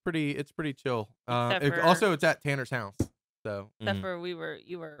 Like it's pretty chill. Except for- Also, it's at Tanner's house. So, except Mhm. for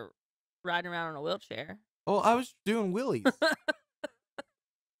you were riding around in a wheelchair. well, I was doing wheelies. Wet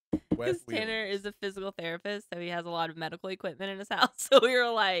Because wheel. Tanner is a physical therapist, so he has a lot of medical equipment in his house. So we were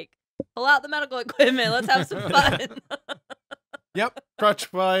like, pull out the medical equipment. Let's have some fun. Yep, Crutch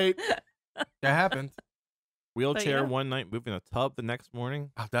fight. that happened. Wheelchair yeah. one night, moving a tub the next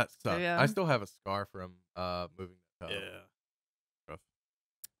morning. Oh, that sucked. Yeah. I still have a scar from moving the tub. Yeah.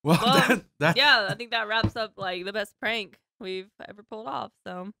 Well, Well, that Yeah, I think that wraps up like the best prank we've ever pulled off.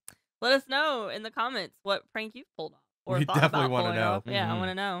 So let us know in the comments what prank you've pulled off or We thought definitely about wanna pulling know. off. Yeah, I Mhm. want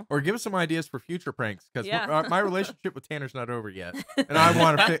to know. or give us some ideas for future pranks because Yeah. my relationship with Tanner's not over yet, and I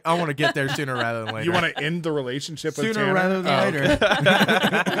want to get there sooner rather than later. You want to end the relationship with Sooner Tanner? rather than Oh, later.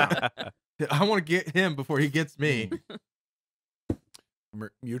 okay. I want to get him before he gets me.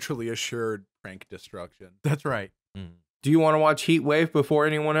 Mutually assured prank destruction. That's right. Mm. Do you want to watch HEETwave before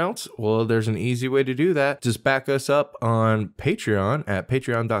anyone else? Well, there's an easy way to do that. Just back us up on Patreon at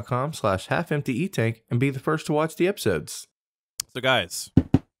patreon.com/halfemptyetank and be the first to watch the episodes. So guys,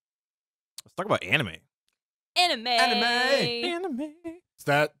 let's talk about anime. Anime. Anime. Is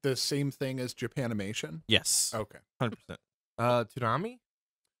that the same thing as Japanimation? Yes. Okay. 100%. Tsunami?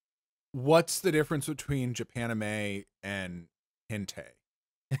 What's the difference between Japanime and hentai?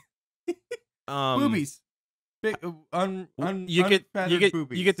 Boobies. Big, you unfeathered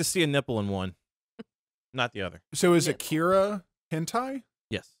get to see a nipple in one, not the other. So is Yeah. Akira hentai?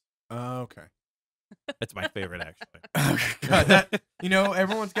 Yes, Okay. that's my favorite actually. God, that,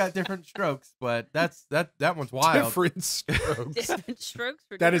 everyone's got different strokes, but that one's wild. Different strokes. Different strokes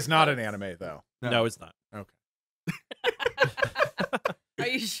for That is different not an folks. anime, though. No, it's not. Okay. Are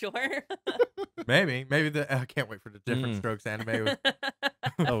you sure? Maybe I can't wait for the different Mm. strokes anime.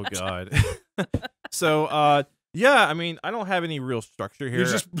 Oh God. So yeah, I mean, I don't have any real structure here.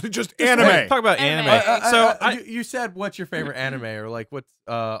 You're just anime. Talk about Anime. anime. You said what's your favorite anime or like what's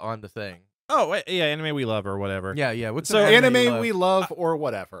on the thing? Yeah, anime we love or whatever. Yeah. What's So an Anime you love? we love or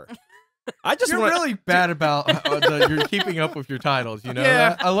whatever. I just You're want really bad about you're keeping up with your titles. You know,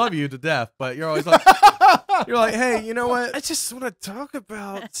 Yeah. I love you to death, but you're always like, hey, you know what? I just want to talk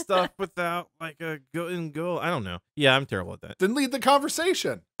about stuff without like a go and go. I don't know. Yeah, I'm terrible at that. Then lead the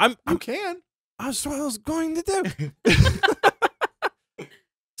conversation. You can. That's what I was going to do.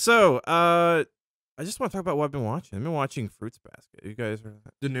 So, I just want to talk about what I've been watching. I've been watching Fruits Basket. You guys are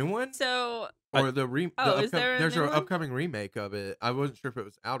The new one So or is there a there's new an one? upcoming remake of it. I wasn't sure if it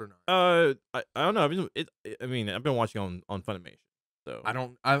was out or not. I don't know. I've been watching on Funimation. So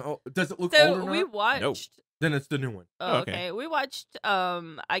Does it look old or we not? watched. Then it's the new one. Oh, Okay. okay. We watched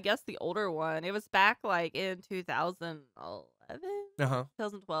I guess the older one. It was back like in 2011, Uh-huh.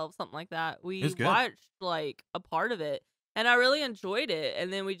 2012, something like that. We It's good. watched like a part of it and I really enjoyed it,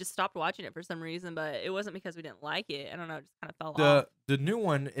 and then we just stopped watching it for some reason, but it wasn't because we didn't like it. I don't know, it just kind of fell off. The new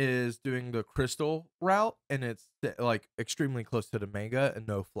one is doing the crystal route, and it's like extremely close to the manga and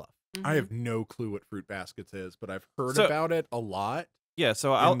no fluff. I have no clue what Fruit Baskets is, but I've heard So- about it a lot. yeah,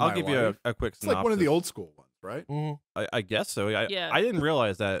 so In I'll my give you life. a quick It's synopsis. like one of the old school ones, right? I guess so. Yeah. I didn't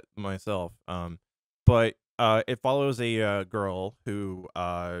realize that myself. But it follows a girl who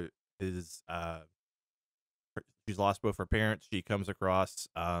is she's lost both her parents. She comes across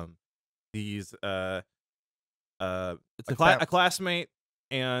these It's a classmate,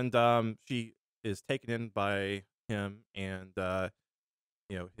 and she is taken in by him, and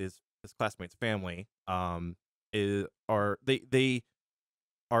his classmate's family they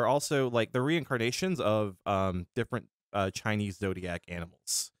are also like the reincarnations of different Chinese zodiac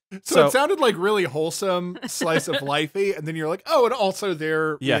animals. So it sounded like really wholesome, slice of lifey, and then you're like, oh, and also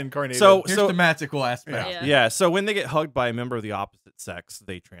they're Yeah. reincarnated. So- Here's the magical aspect. Yeah. Yeah, so when they get hugged by a member of the opposite sex,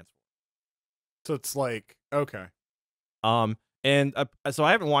 they transform. So it's like, okay. And so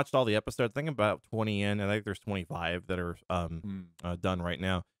I haven't watched all the episodes. I think about 20 in, and I think there's 25 that are done right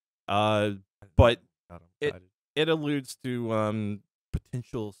now. But God, I'm It- excited. it alludes to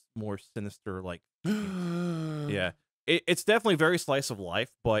potential more sinister, like yeah. It's definitely very slice of life,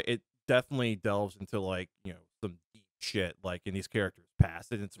 but it definitely delves into like some deep shit like in these characters'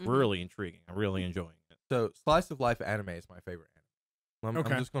 past, and it's Mhm. really intriguing. I'm really enjoying it. So slice of life anime is my favorite anime. I'm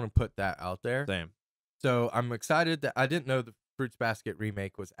Okay. just going to put that out there. Same. So I'm excited that I didn't know the Fruits Basket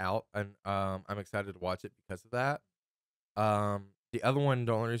remake was out, and I'm excited to watch it because of that. The other one,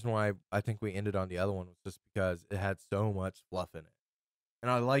 the only reason why I think we ended on the other one was just because it had so much fluff in it,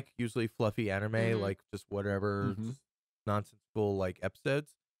 and I like usually fluffy anime, Mhm. like just whatever Mhm. just nonsensical like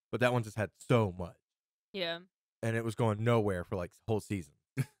episodes, but that one just had so much, Yeah. and it was going nowhere for like the whole season.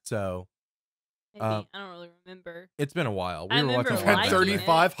 So Maybe. I don't really remember. it's been a while. We I were remember watching We've a lot had of liking anime.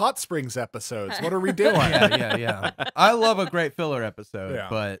 35 Hot Springs episodes. What are we doing? Yeah. I love a great filler episode, Yeah.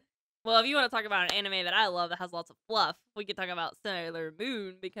 but Well, if you want to talk about an anime that I love that has lots of fluff, we could talk about Sailor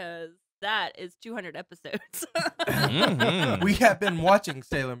Moon because that is 200 episodes. Mhm. we have been watching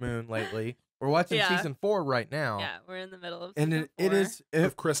Sailor Moon lately. We're watching Yeah. season 4 right now, Yeah, we're in the middle of and season it 4. is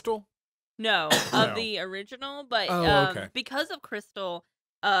Of Crystal? No, No. of the original, but Oh, okay. because of Crystal,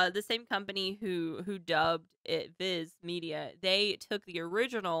 the same company who dubbed it Viz Media, they took the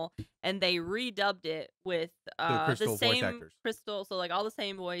original and they redubbed it with Crystal the voice same actors. Crystal, so like all the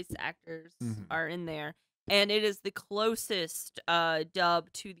same voice actors Mhm. are in there, and it is the closest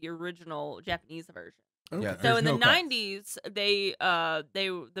dub to the original Japanese version. Okay. Yeah. So There's in the no cuts. 90s, they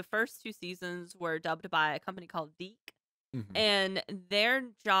the first 2 seasons were dubbed by a company called Deke. Mhm. And their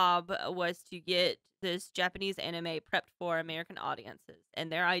job was to get this Japanese anime prepped for American audiences.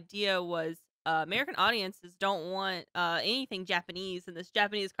 And their idea was American audiences don't want anything Japanese in this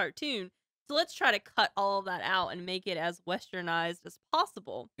Japanese cartoon. So let's try to cut all of that out and make it as westernized as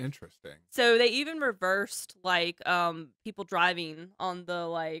possible. Interesting. So they even reversed like people driving on the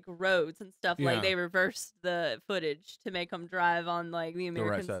like roads and stuff. Yeah. Like they reversed the footage to make them drive on like the right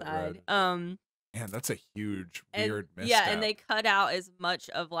American side of the side. road. Man, that's a huge, And, weird misstep. yeah, and they cut out as much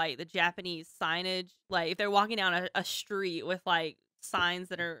of like the Japanese signage. Like if they're walking down a street with like signs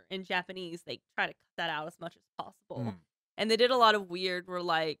that are in Japanese, they try to cut that out as much as possible. Mm. And they did a lot of weird where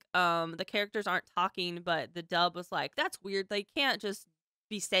like the characters aren't talking, but the dub was like, that's weird. They can't just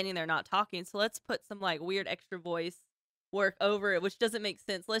be standing there not talking. So let's put some like weird extra voice work over it, which doesn't make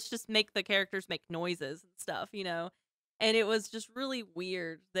sense. Let's just make the characters make noises and stuff, you know? And it was just really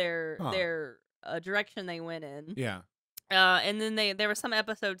weird their direction they went in. Yeah. And then there were some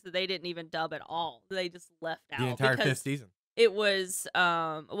episodes that they didn't even dub at all. They just left out The entire because 5th season. it was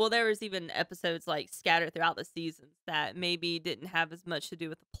well, there was even episodes like scattered throughout the seasons that maybe didn't have as much to do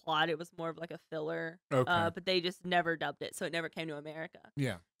with the plot. It was more of like a filler. Okay. But they just never dubbed it, so it never came to America.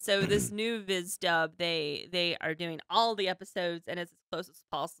 Yeah. So this new Viz dub, they are doing all the episodes and it's as close as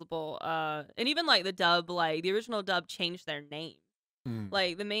possible. And even like the dub, like the original dub changed their name. Mm.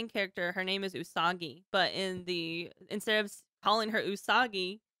 Like the main character, her name is Usagi, but instead of calling her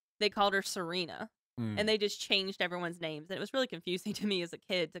Usagi, they called her Serena. Mm. And they just changed everyone's names. And it was really confusing to me as a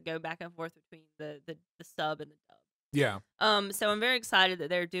kid to go back and forth between the sub and the dub. Yeah. So I'm very excited that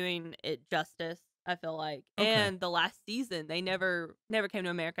they're doing it justice, I feel like. Okay. And the last season, they never came to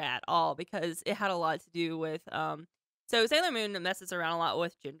America at all because it had a lot to do with so Sailor Moon messes around a lot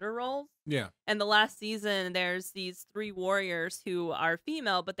with gender roles. Yeah. And the last season, there's these 3 warriors who are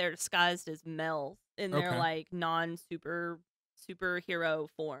female, but they're disguised as males in their Okay. like superhero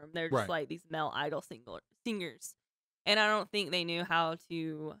form. They're just Right. like these male idol singers. And I don't think they knew how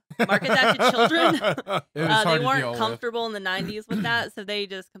to market that to children. It was hard They to weren't deal with. comfortable in the 90s with that, so they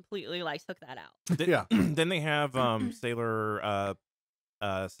just completely like took that out. Yeah. Then they have Sailor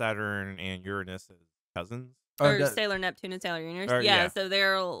Saturn and Uranus as cousins. Or Sailor Neptune and Sailor Uranus. Or, Yeah, yeah. so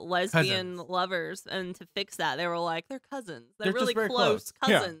they're lesbian Cousins. lovers, and to fix that, they were like, they're cousins. They're They're just really very close close.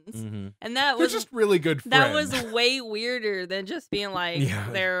 Yeah. cousins. Mm-hmm. And that They're was just really good friends. that was way weirder than just being like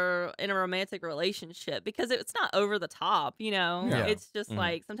Yeah. they're in a romantic relationship, because it's not over the top, you know? Yeah. It's just Mhm.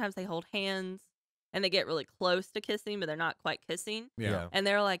 like sometimes they hold hands and they get really close to kissing, but they're not quite kissing. Yeah. And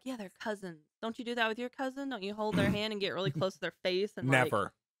they're like, yeah, they're cousins. Don't you do that with your cousin? Don't you hold their hand and get really close to their face and like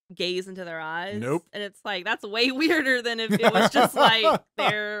Never. gaze into their eyes? Nope. And it's like, that's way weirder than if it was just like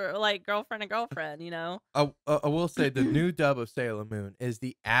they're like girlfriend and girlfriend, you know? I will say the new dub of Sailor Moon is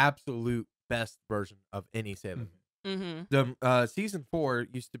the absolute best version of any Sailor Moon. Mm-hmm. The season 4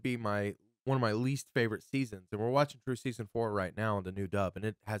 used to be one of my least favorite seasons, and we're watching through season 4 right now on the new dub, and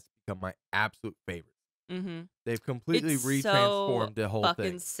it has become my absolute favorite. Mm-hmm. They've completely It's retransformed the whole fucking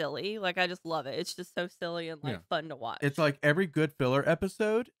thing. silly. Like, I just love it. It's just so silly and like Yeah. fun to watch. It's like every good filler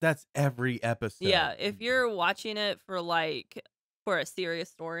episode. That's every episode. yeah, if you're watching it for a serious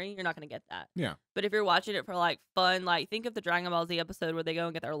story, you're not gonna get that. Yeah. But if you're watching it for like fun, like think of the Dragon Ball Z episode where they go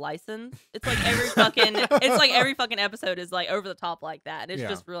and get their license. It's like every fucking episode is like over the top like that. It's Yeah.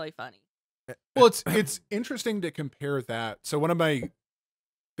 just really funny. Well, it's interesting to compare that. So one of my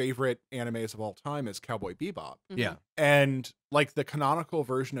favorite animes of all time is Cowboy Bebop. Mhm. Yeah. And like the canonical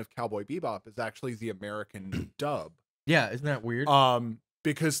version of Cowboy Bebop is actually the American dub. Yeah, isn't that weird?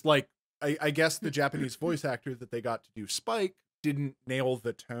 Because like I guess the Japanese voice actor that they got to do Spike didn't nail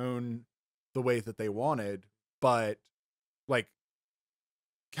the tone the way that they wanted, but like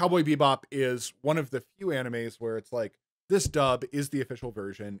Cowboy Bebop is one of the few animes where it's like this dub is the official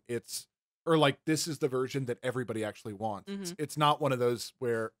version. Or like this is the version that everybody actually wants. It's not one of those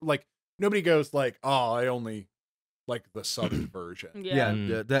where like nobody goes like, oh, I only like the subbed version.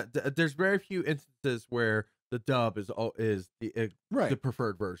 Yeah. There's very few instances where the dub is the Right.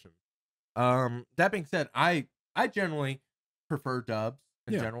 preferred version. That being said, I generally prefer dubs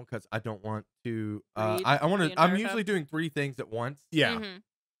in Yeah. general because I don't want to. Read I want the to. I'm entire usually show? doing 3 things at once. Yeah.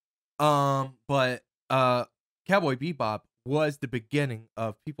 Mhm. But Cowboy Bebop was the beginning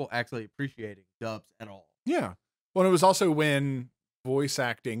of people actually appreciating dubs at all. Yeah. Well, it was also when voice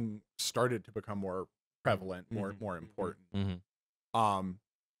acting started to become more prevalent, more important. Mm-hmm.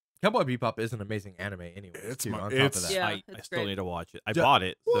 Cowboy Bebop is an amazing anime anyway. It's too, my- on top it's- of that. Yeah, I it's still great. need to watch it. I Ju- bought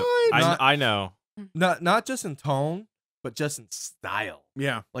it. So What? I know. Not just in tone, but just in style.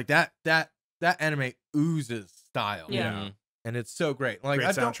 Yeah. Like that anime oozes style. Yeah. Mhm. And it's so great. Like Great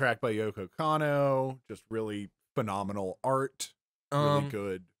I don't soundtrack by Yoko Kanno. Just really phenomenal art. Really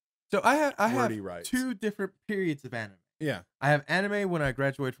good. So I have Wordy rights. 2 different periods of anime. Yeah. I have anime when I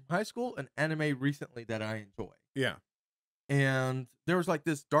graduated from high school and anime recently that I enjoy. Yeah. And there was like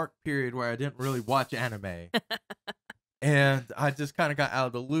this dark period where I didn't really watch anime. And I just kind of got out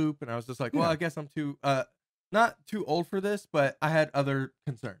of the loop and I was just like, well, Yeah. I guess I'm too not too old for this, but I had other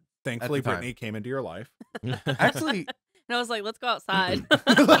concerns. Thankfully, the time. Brittany came into your life. Actually, And I was like, let's go outside.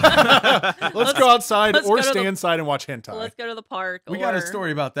 Let's go outside let's or go to stay the- inside and watch hentai. Let's go to the park. We got a or-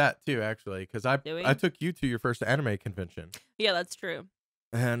 story about that too, actually, because Do we? I took you to your first anime convention, Yeah, that's true.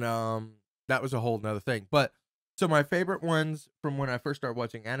 and that was a whole nother thing. But so my favorite ones from when I first started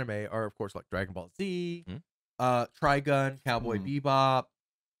watching anime are, of course, like Dragon Ball Z, Trigun, Cowboy Bebop.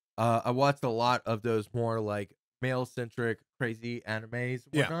 I watched a lot of those more like male centric, crazy animes,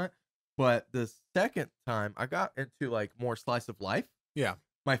 and whatnot. But the second time I got into like more slice of life. Yeah.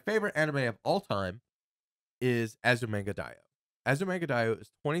 My favorite anime of all time is Azumanga Daioh. Azumanga Daioh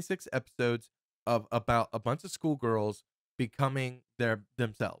is 26 episodes of about a bunch of schoolgirls becoming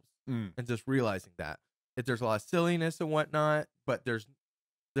themselves and just realizing that. There's a lot of silliness and whatnot, but there's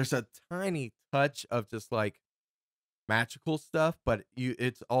a tiny touch of just like magical stuff, but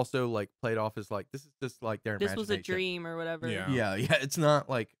it's also like played off as like this is just like their This was a imagination. dream or whatever. Yeah. Yeah. It's not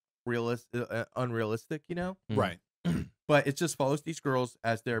like unrealistic, you know? Right. But it just follows these girls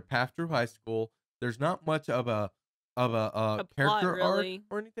as their path through high school. There's not much of a plot, character really. arc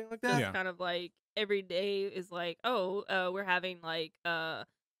or anything like Just that. Yeah. kind of like every day is like, we're having like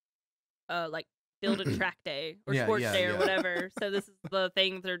field and track day or Yeah, sports yeah, day or yeah. whatever. So this is the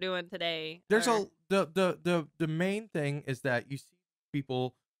things they're doing today. There's or- the main thing is that you see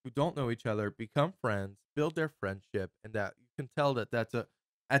people who don't know each other become friends, build their friendship, and that you can tell that that's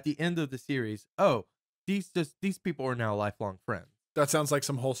at the end of the series. Oh, these people are now lifelong friends. That sounds like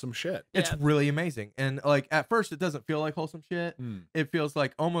some wholesome shit. Yeah. It's really amazing, and like at first it doesn't feel like wholesome shit. It feels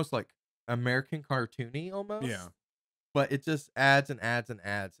like almost like American cartoony almost. Yeah. But it just adds and adds and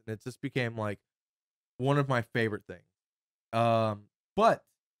adds, and it just became like one of my favorite things. But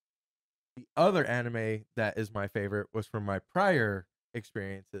the other anime that is my favorite was from my prior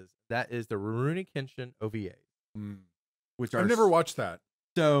experiences. That is the Rurouni Kenshin OVAs, which are I've never watched that.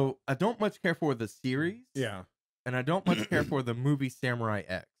 So I don't much care for the series, Yeah. and I don't much care for the movie Samurai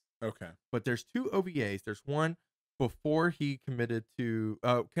X. Okay. But there's two OVAs. There's one before he committed to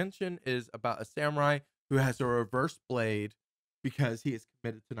Kenshin is about a samurai who has a reverse blade because he is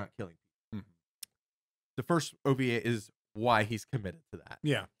committed to not killing people. The first OVA is why he's committed to that.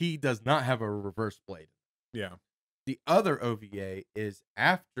 Yeah. He does not have a reverse blade. Yeah. The other OVA is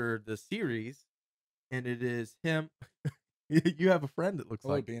after the series, and it is him. You have a friend that looks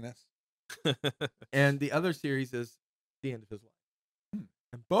like, penis. and the other series is the end of his life.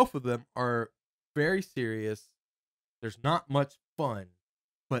 And both of them are very serious. There's not much fun,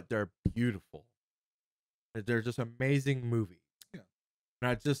 but they're beautiful. They're just amazing movies. Yeah. And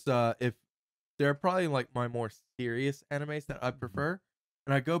I just if they're probably like my more serious animes that I prefer,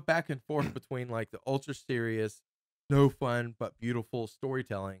 and I go back and forth between like the ultra serious, no fun but beautiful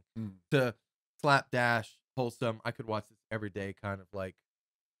storytelling to slapdash, wholesome. I could watch this every day, kind of like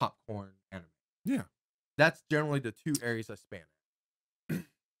popcorn anime. Yeah. That's generally the two areas I span.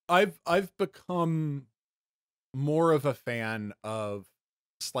 I've become more of a fan of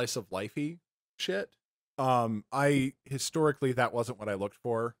slice of lifey shit. I historically that wasn't what I looked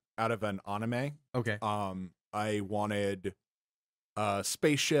for out of an anime. Okay. I wanted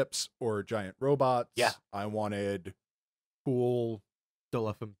spaceships or giant robots. Yeah. I wanted cool. Still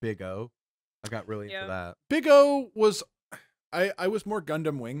love him Big O. I got really into Yeah. that. Big O was I was more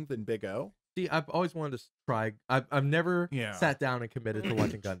Gundam Wing than Big O. See, I've always wanted to try. I've never Yeah. sat down and committed to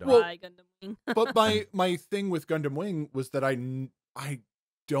watching Gundam. Well, Try Gundam Wing. But my thing with Gundam Wing was that I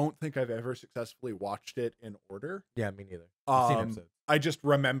don't think I've ever successfully watched it in order. Yeah, me neither. I've seen Um, episodes. I just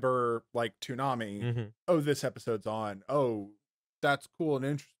remember like Toonami. Mm-hmm. Oh, this episode's on. Oh, that's cool and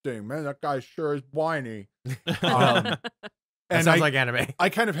interesting. Man, that guy sure is whiny. That And sounds like anime. I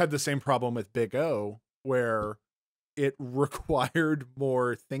kind of had the same problem with Big O, where it required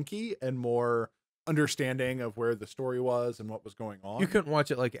more thinky and more understanding of where the story was and what was going on. You couldn't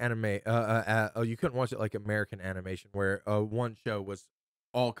watch it like anime. You couldn't watch it like American animation, where one show was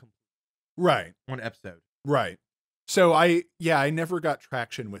all complete, Right, one episode. right. So I never got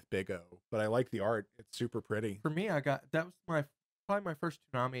traction with Big O, but I like the art. It's super pretty. For me, that was probably my first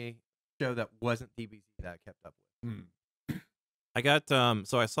Toonami show that wasn't DBZ that I kept up with. I got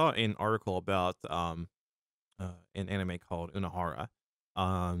so I saw an article about an anime called Unahara,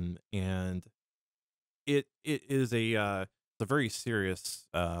 and it is a it's a very serious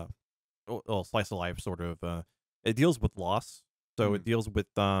slice of life sort of. It deals with loss, so it deals with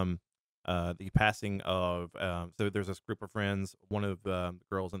the passing of so there's this group of friends. One of the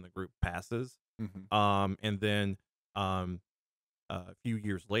girls in the group passes, and then a few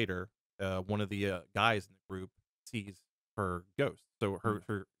years later, one of the guys in the group sees her ghost, so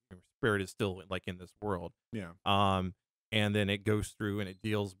her spirit is still like in this world. Yeah. And then it goes through and it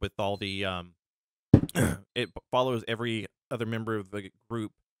deals with all the it follows every other member of the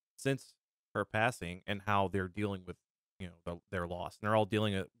group since her passing and how they're dealing with their loss. And they're all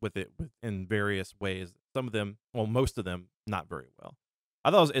dealing with it in various ways. Some of them, well, most of them, not very well.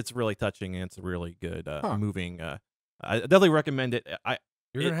 I thought it's really touching and it's really good, moving. I definitely recommend it.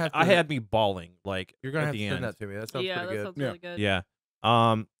 You're gonna have to, I had me bawling like you're gonna at have the to end. send that to me. That sounds yeah, pretty that good. sounds really good. Yeah.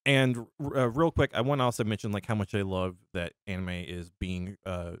 And real quick, I want to also mention like how much I love that anime is being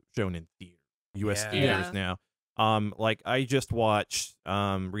shown in theater, U.S. theaters now. Like I just watched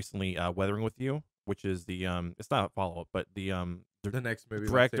recently Weathering with You, which is the it's not a follow up, but the next movie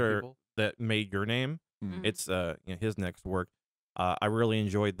director that made Your Name. Mhm. It's his next work. I really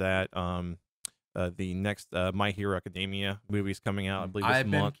enjoyed that. The next My Hero Academia movie's coming out, I believe this I've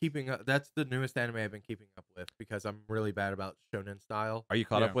month. been keeping up. That's the newest anime I've been keeping up with because I'm really bad about shonen style. Are you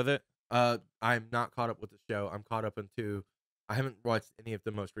caught up with it? I'm not caught up with the show. I'm caught up into. I haven't watched any of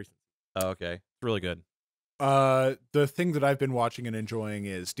the most recent. Oh, okay, it's really good. The thing that I've been watching and enjoying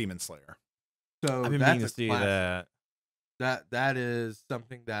is Demon Slayer. So I've been that's meaning a to see classic. that. That is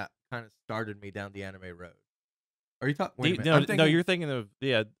something that kind of started me down the anime road. Are you talking? Wait a minute. No, you're thinking of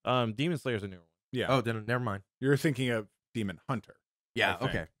Demon Slayer's a new one. Yeah. Oh, then never mind. You're thinking of Demon Hunter. Yeah. I think.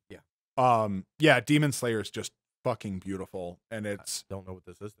 Okay. Yeah. Yeah, Demon Slayer is just fucking beautiful, and it's Don't know what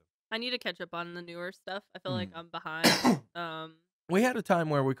this is. I need to catch up on the newer stuff. I feel like I'm behind. We had a time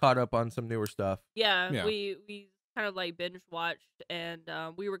where we caught up on some newer stuff. Yeah. We kind of like binge watched, and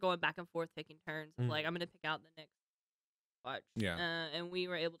we were going back and forth taking turns. Of, like I'm gonna pick out the next watch. Yeah. And we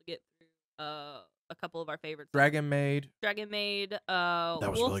were able to get through a couple of our favorites. Dragon Maid. That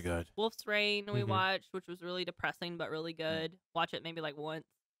That was really good. Wolf's Rain we Mhm. watched, which was really depressing but really good. Watch it maybe like once.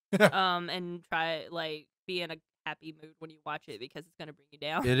 And try like be in a happy mood when you watch it because it's gonna bring you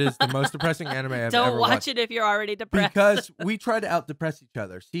down. It is the most depressing anime I've Don't ever watch watched. it if you're already depressed. Because we try to out depress each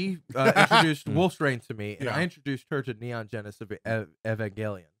other. She introduced Wolf's Rain to me, and Yeah. I introduced her to Neon Genesis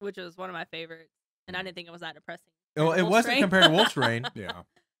Evangelion. which was one of my favorites, and I didn't think it was that depressing. Well, it Wolf's wasn't Rain. compared to Wolf's Rain. yeah.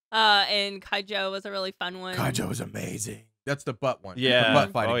 And Kaijo was a really fun one. Kaijo was amazing. That's the butt one. Yeah. The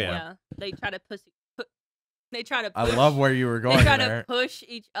butt fighting Oh, one. yeah. They try to push. They try to. I Push, love where you were going They try there. to push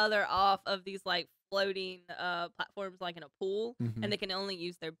each other off of these like floating platforms, like in a pool, Mhm. and they can only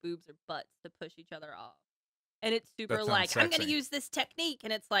use their boobs or butts to push each other off. And it's super That like sounds I'm gonna sexy. use this technique,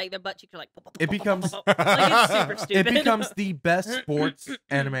 and it's like their butt cheeks are like. It becomes- like it's super It stupid. becomes the best sports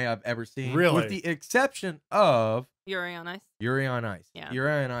anime I've ever seen. Really? With the exception of Yuri on Ice. Yuri on Ice. Yeah.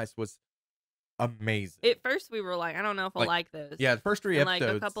 Yuri on Ice was amazing. At first, we were like, I don't know if I Like, like those. Yeah, the first three And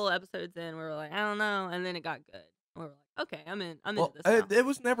episodes. like a couple of episodes in, we were like, I don't know, and then it got good. And we were like, okay, I'm in. I'm Well, into this now. it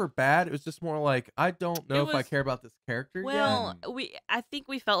was never bad. It was just more like I don't know It if I was- care about this character Well, I think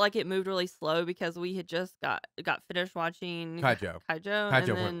we felt like it moved really slow because we had just got finished watching yet. Kaijo. Kaijo Kaijo and went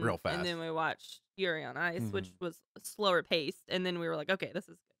then, real and then fast. we watched Yuri on Ice, which Mhm. was slower paced, and then we were like, okay, this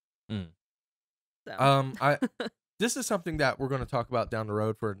is good. Mm. So, This is something that we're going to talk about down the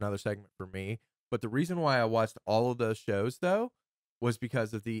road for another segment for me. But the reason why I watched all of those shows though was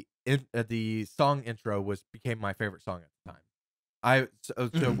because of the song intro became my favorite song at the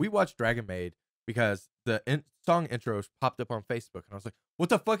time. So we watched Dragon Maid because the song intros popped up on Facebook, and I was like, "What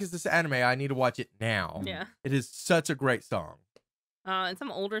the fuck is this anime? I need to watch it now." yeah. It is such a great song. And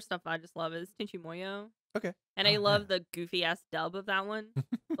some older stuff I just love is Tenchi Moyo. Okay. And I Oh, love yeah. the goofy ass dub of that one.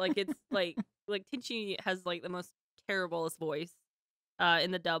 Like it's like Tenchi has like the most terriblest voice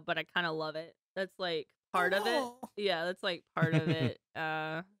in the dub, but I kind of love it. That's like part of it. Oh. Yeah, that's like part of it.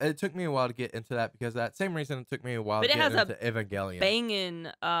 It took me a while to get into that because that same reason it took me a while But to it get has a into Evangelion. Banging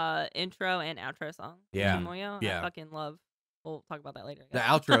intro and outro song. Yeah, Tenchi Moyo. yeah. I fucking love. We'll talk about that later. I The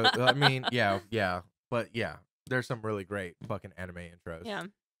guess. outro, I mean, yeah, but yeah, there's some really great fucking anime intros. Yeah.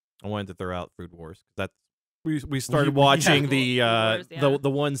 I wanted to throw out Food Wars because that's we started yeah. watching Food the Wars, yeah. the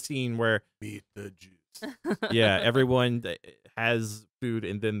one scene where Beat the juice. yeah everyone has food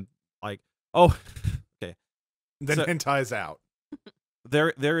and then like oh okay Then So- hentai's out.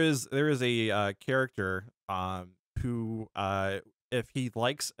 there is a character who if he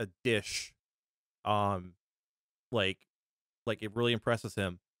likes a dish like it really impresses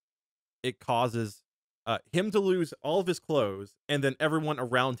him, it causes him to lose all of his clothes and then everyone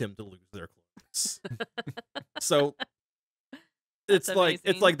around him to lose their clothes. So That's it's like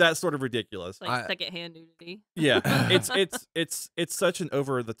amazing. that sort of ridiculous. Like secondhand nudity. Yeah, it's such an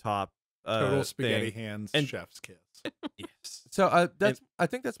over the top Total spaghetti thing. hands, And- chef's kiss. Yes. So I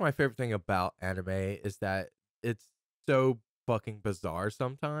think that's my favorite thing about anime is that it's so fucking bizarre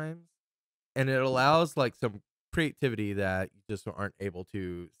sometimes, and it allows like some creativity that you just aren't able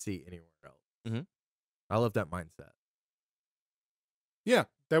to see anywhere else. Mhm. I love that mindset. Yeah,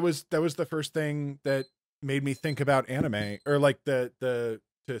 that was the first thing that made me think about anime, or like to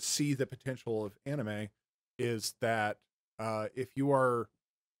see the potential of anime, is that if you are,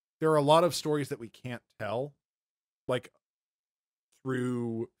 there are a lot of stories that we can't tell, like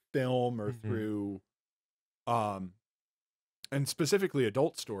through film or through and specifically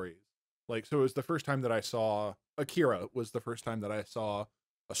adult stories. Like, so it was the first time that I saw Akira, was the first time that I saw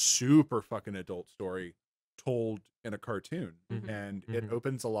a super fucking adult story told in a cartoon. And it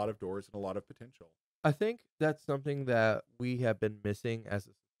opens a lot of doors and a lot of potential. I think that's something that we have been missing as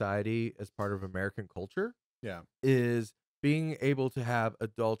a society, as part of American culture. Yeah. Is being able to have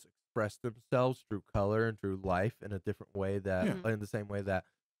adults express themselves through color and through life in a different way, that in the same way that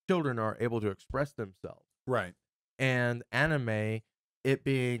children are able to express themselves. Right. And anime, it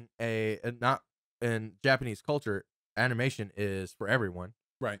being a not in Japanese culture, animation is for everyone.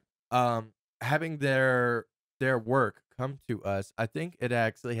 Right. Having their work come to us, I think it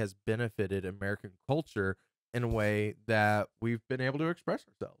actually has benefited American culture in a way that we've been able to express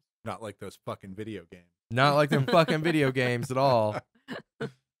ourselves. Not like those fucking video games. Not like them fucking video games at all. All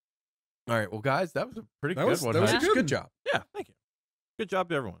right, well, guys, that was a pretty good one. That was Hutch. good. Good job. Yeah, thank you. Good job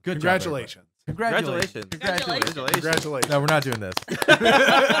to everyone. Good Congratulations. job, everybody. Congratulations. Congratulations. Congratulations. No, we're not doing this.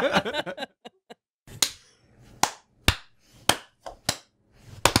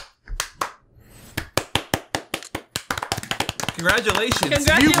 Congratulations.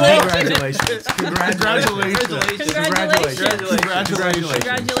 Congratulations. Congratulations.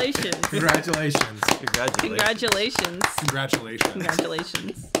 Congratulations. Congratulations. Congratulations.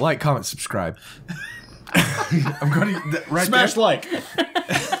 Congratulations. Like, comment, subscribe. I'm going to right Smash there. like.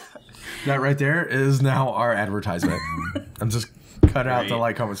 That right there is now our advertisement. I'm just cut out the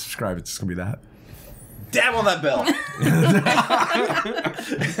like, comment, subscribe. It's just gonna be that. Dab on that bell.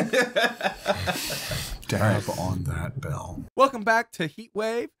 Dab on that bell. Welcome back to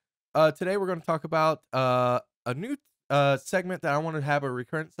HEETwave. Today we're going to talk about a new segment that I want to have a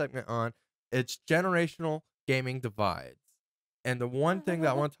recurrent segment on. It's generational gaming divides. And the one thing that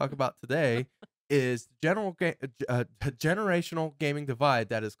I want to talk about today is generational gaming divide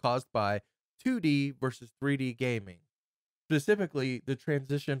that is caused by 2D versus 3D gaming. Specifically, the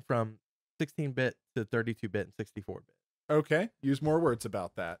transition from 16-bit to 32-bit and 64-bit. Okay, use more words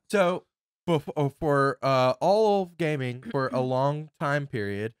about that. So, for all of gaming for a long time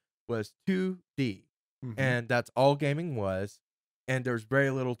period was 2D, and that's all gaming was, and there's very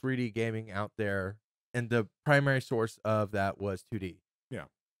little 3D gaming out there, and the primary source of that was 2D. Yeah.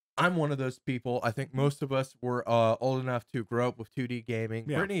 I'm one of those people. I think most of us were old enough to grow up with 2D gaming.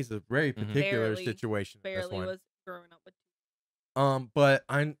 Yeah. Brittany's a very particular situation. In this Barely one. was growing up with. But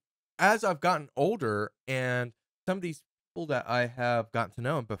as I've gotten older, and some of these people that I have gotten to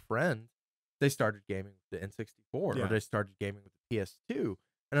know and befriend, they started gaming with the N64 or they started gaming with the PS2,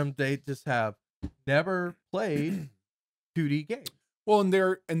 and they just have never played 2D games. Well, and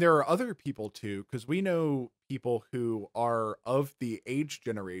there are other people too, because we know people who are of the age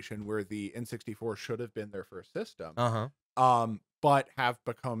generation where the N64 should have been their first system. But have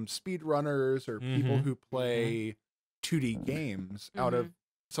become speedrunners or people who play 2D games out of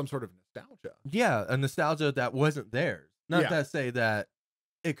some sort of nostalgia. Yeah, a nostalgia that wasn't theirs. Not to say that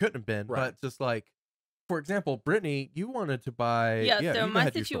it couldn't have been, but just like, for example, Brittany, you wanted to buy. So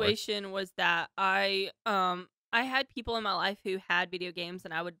my situation was that I had people in my life who had video games,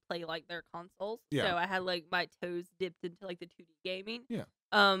 and I would play like their consoles. Yeah. So I had like my toes dipped into like the 2D gaming. Yeah.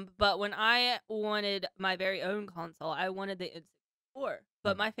 But when I wanted my very own console, I wanted the N64,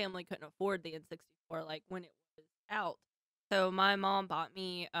 but my family couldn't afford the N64 like when it was out. So my mom bought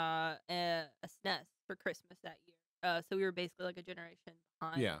me a SNES for Christmas that year. So we were basically like a generation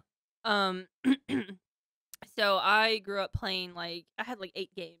behind. Yeah. So I grew up playing I had like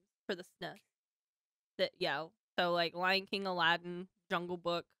 8 games for the SNES. So like Lion King, Aladdin, Jungle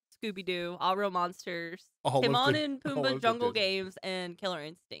Book, Scooby Doo, All Real Monsters, Timon and Pumbaa Jungle Games, and Killer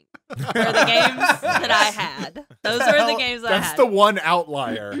Instinct were the games that I had. Those were the games that I had. That's the one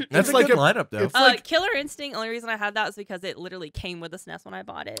outlier. That's like a lineup though. Killer Instinct, only reason I had that was because it literally came with a SNES when I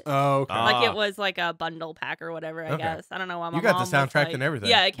bought it. Oh, okay. Like it was like a bundle pack or whatever, I guess. I don't know why my You got mom the soundtrack was and everything.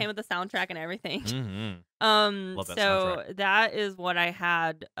 Yeah, it came with the soundtrack and everything. Love that soundtrack. That is what I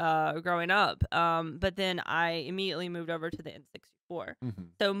had growing up. But then I immediately moved over to the N64.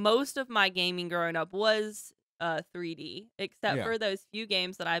 So most of my gaming growing up was 3D, except for those few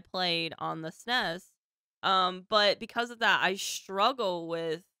games that I played on the SNES. But because of that, I struggle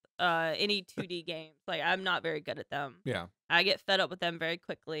with any 2D games. Like, I'm not very good at them. Yeah. I get fed up with them very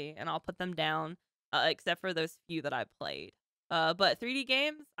quickly, and I'll put them down, except for those few that I played. But 3D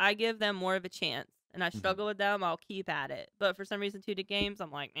games, I give them more of a chance. and I struggle with them, I'll keep at it. But for some reason, 2D games,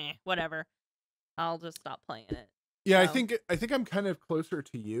 I'm like, whatever. I'll just stop playing it. Yeah, So. I think I'm kind of closer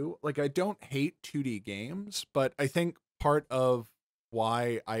to you. Like, I don't hate 2D games, but I think part of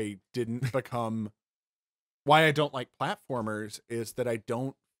why I didn't become why I don't like platformers is that I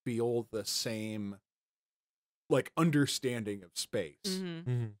don't feel the same like understanding of space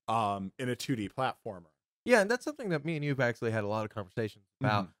in a 2D platformer. Yeah, and that's something that me and you've actually had a lot of conversations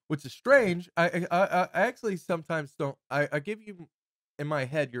about, which is strange. I actually sometimes don't. I give you in my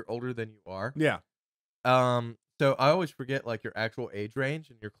head you're older than you are. Yeah. So I always forget like your actual age range,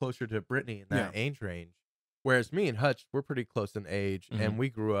 and you're closer to Brittany in that age range. Whereas me and Hutch, we're pretty close in age, and we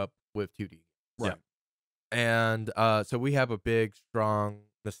grew up with 2D. Right. And so we have a big, strong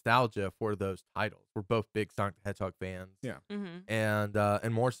nostalgia for those titles. We're both big Sonic the Hedgehog fans. Yeah.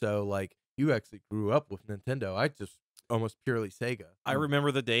 And more so, like, you actually grew up with Nintendo. I just almost purely Sega. I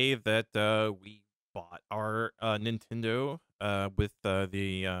remember the day that we bought our Nintendo with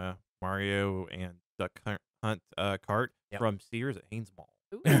the Mario and Duck Hunt cart from Sears at Haynes Mall.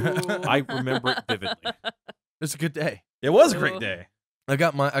 I remember it vividly. It's a good day. It was a great day. I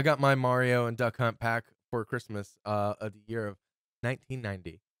got my Mario and Duck Hunt pack for Christmas of the year of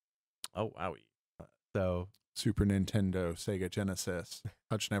 1990. Oh, wowie. So Super Nintendo, Sega Genesis.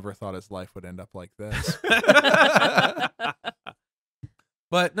 Hutch never thought his life would end up like this.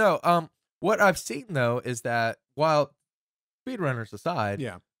 But no, what I've seen though is that while speedrunners aside,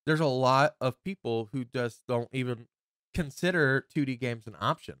 there's a lot of people who just don't even consider 2D games an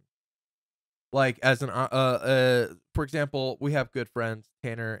option. Like as an for example, we have good friends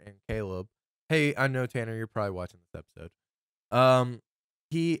Tanner and Caleb. Hey, I know Tanner, you're probably watching this episode.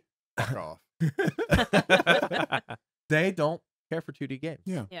 He Fuck off. They don't care for 2D games.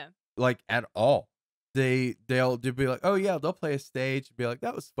 Yeah. Like at all. They'll be like, oh yeah, they'll play a stage and be like,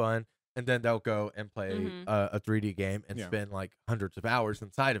 that was fun, and then they'll go and play a 3D game and spend like hundreds of hours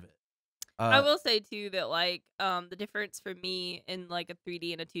inside of it. I will say too that like the difference for me in like a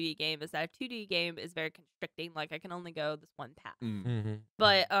 3D and a 2D game is that a 2D game is very constricting. Like I can only go this one path.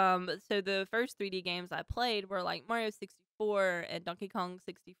 But so the first 3D games I played were like Mario 64 and Donkey Kong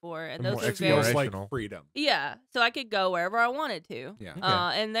 64, and those are very like freedom. Yeah, so I could go wherever I wanted to. Yeah.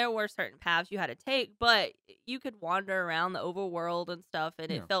 And there were certain paths you had to take, but you could wander around the overworld and stuff,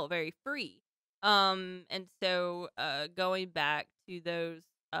 and it felt very free. And so going back to those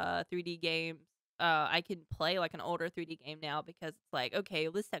 3D games, I can play like an older 3D game now because it's like, okay,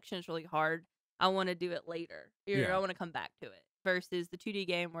 this section is really hard. I want to do it later. I want to come back to it. Versus the 2D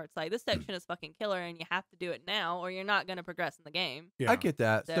game where it's like, this section is fucking killer and you have to do it now or you're not going to progress in the game. I get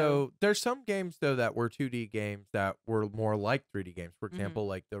that. So there's some games though that were 2D games that were more like 3D games. For example,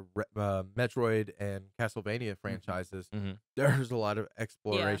 like the Metroid and Castlevania franchises. There's a lot of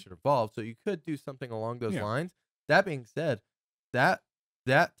exploration involved. So you could do something along those lines. That being said, that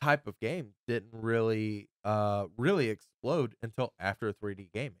type of game didn't really explode until after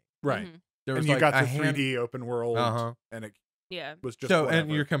 3D gaming. Right. There was and you like got the 3D open world and it was just so whatever.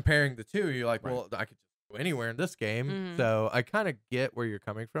 And you're comparing the two, you're like, well, I could just go anywhere in this game. So I kind of get where you're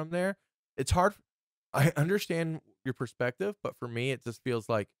coming from there. It's hard. I understand your perspective, but for me it just feels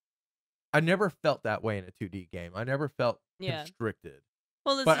like I never felt that way in a 2D game. I never felt constricted.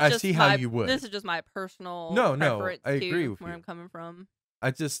 Well, but I see how you would. This is just my personal preference I agree with where you. I'm coming from.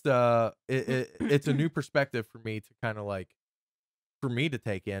 I just it's a new perspective for me to kind of like for me to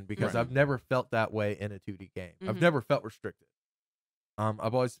take in because I've never felt that way in a 2D game. I've never felt restricted.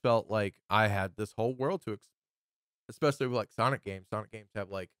 I've always felt like I had this whole world to explore, especially with like Sonic games. Sonic games have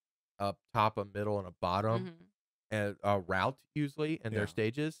like a top, a middle, and a bottom, and a route usually in their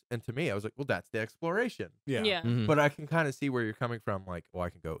stages. And to me, I was like, well, that's the exploration. But I can kind of see where you're coming from. Like, well, I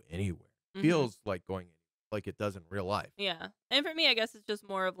can go anywhere. Feels like going like it does in real life. Yeah. And for me, I guess it's just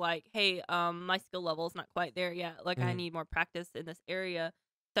more of like, hey, my skill level is not quite there yet. Like I need more practice in this area.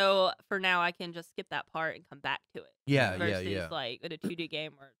 So for now, I can just skip that part and come back to it. Yeah, versus like in a 2D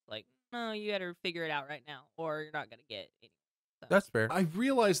game where it's like, no, you got to figure it out right now, or you're not gonna get anything. So. That's fair. I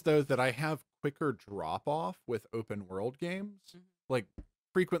realize though that I have quicker drop off with open world games. Like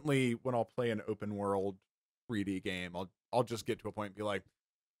frequently, when I'll play an open world 3D game, I'll just get to a point and be like,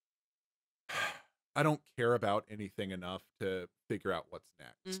 I don't care about anything enough to figure out what's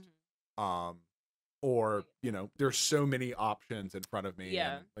next. Or, you know, there's so many options in front of me.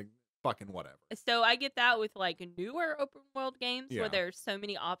 And, like, fucking whatever. So I get that with, like, newer open world games where there's so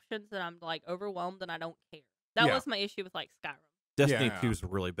many options that I'm, like, overwhelmed and I don't care. That was my issue with, like, Skyrim. Destiny 2 is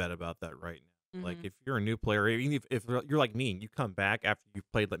really bad about that right now. Like, if you're a new player, even if you're like me and you come back after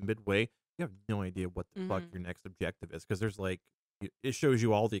you've played, like, midway, you have no idea what the fuck your next objective is. Because there's, like, it shows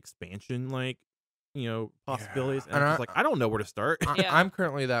you all the expansion, like, possibilities, and And I'm just like, I don't know where to start. Yeah. I'm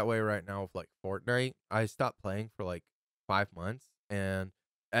currently that way right now with like Fortnite. I stopped playing for like 5 months, and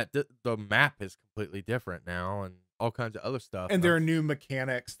at the map is completely different now, and all kinds of other stuff. And there are new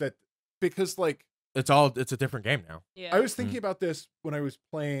mechanics because like it's a different game now. Yeah. I was thinking about this when I was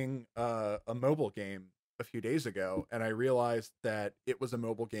playing a mobile game a few days ago, and I realized that it was a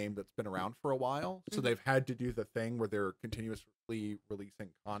mobile game that's been around for a while. So they've had to do the thing where they're continuously releasing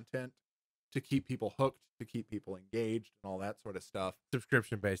content to keep people hooked, to keep people engaged, and all that sort of stuff.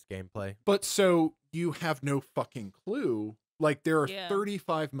 Subscription-based gameplay. But so you have no fucking clue. Like there are Yeah.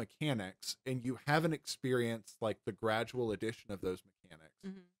 35 mechanics, and you haven't experienced like the gradual addition of those mechanics.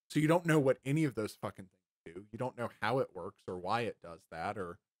 Mhm. So you don't know what any of those fucking things do. You don't know how it works or why it does that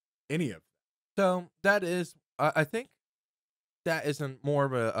or any of that. So that is, I think, that isn't more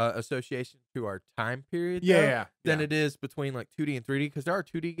of a association to our time period, though, than it is between like 2D and 3D, because there are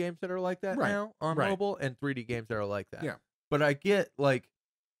 2D games that are like that now on mobile, and 3D games that are like that. Yeah. But I get like,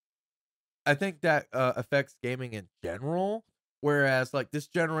 I think that affects gaming in general, whereas like this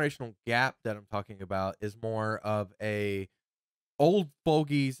generational gap that I'm talking about is more of a old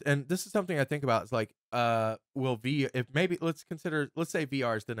fogies, and this is something I think about. Is like, if maybe let's say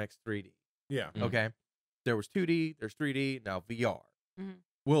VR is the next 3D. Yeah. Okay, there was 2D, there's 3D, now VR. Mhm.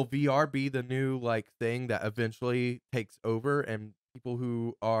 Will VR be the new like thing that eventually takes over, and people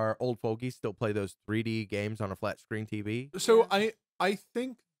who are old fogies still play those 3D games on a flat screen TV? So Yeah. I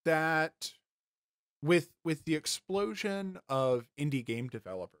think that with the explosion of indie game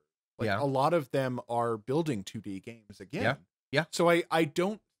developers, like Yeah. a lot of them are building 2D games again. Yeah. So I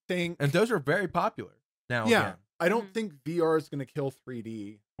don't think, And those are very popular now. yeah, again. I don't Mhm. think VR is going to kill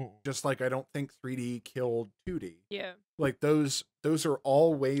 3D, Mm-mm. just like I don't think 3D killed 2D. Yeah. Like those are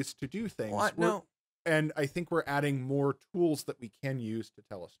all ways to do things. Well, We're- And I think we're adding more tools that we can use to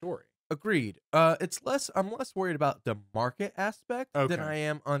tell a story. agreed. I'm less worried about the market aspect than Okay. I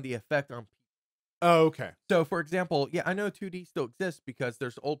am on the effect on people. Oh, okay. So, for example, yeah, I know 2D still exists because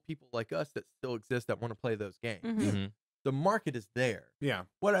there's old people like us that still exist that want to play those games. Mhm. Mhm. The market is there. Yeah.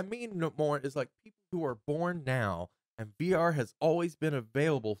 What I mean more is like people who are born now and VR has always been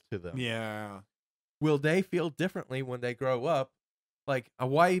available to them. Yeah. Will they feel differently when they grow up? Like,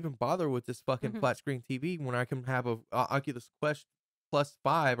 why even bother with this fucking Mhm. flat screen TV when I can have a Oculus Quest Plus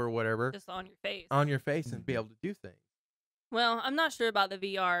 5 or whatever Just on your face. on your face and be able to do things? Well, I'm not sure about the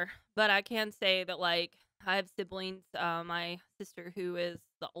VR, but I can say that like I have siblings. My sister, who is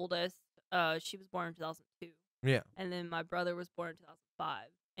the oldest, she was born in 2002, Yeah. and then my brother was born in 2005,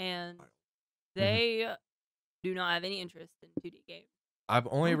 and they do not have any interest in 2D games. I've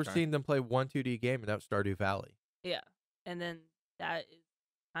only ever Okay. seen them play one 2D game, and that was Stardew Valley. Yeah, and then that is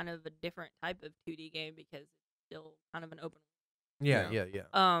kind of a different type of 2D game because it's still kind of an open. Yeah.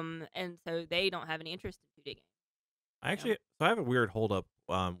 And so they don't have any interest in 2D games. So I have a weird holdup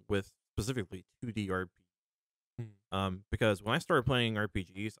with specifically 2D RPG. Because when I started playing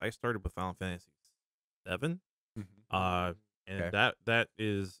RPGs, I started with Final Fantasy VII. And Okay. that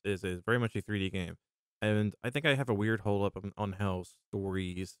is very much a 3D game. And I think I have a weird holdup on how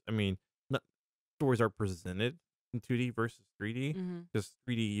stories, stories are presented in 2D versus 3D. Mm-hmm. Because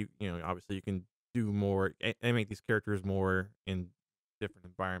 3D, obviously you can do more, animate these characters more in different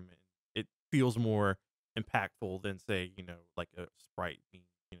environment. It feels more impactful than say, like a sprite being,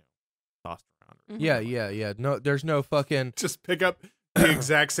 tossed around. Or Yeah. No, there's no fucking. Just pick up the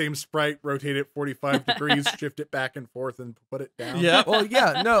exact same sprite, rotate it 45 degrees, shift it back and forth, and put it down. Yeah. Well,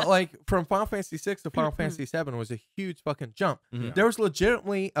 yeah, no, like from Final Fantasy 6 to Final Fantasy 7 was a huge fucking jump. Mhm. There was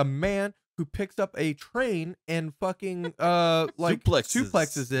legitimately a man who picks up a train and fucking like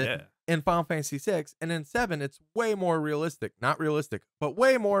suplexes it Yeah. in Final Fantasy 6, and in 7 it's way more realistic. Not realistic, but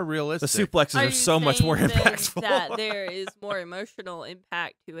way more The realistic. suplexes are you so much more saying then impactful. that there is more emotional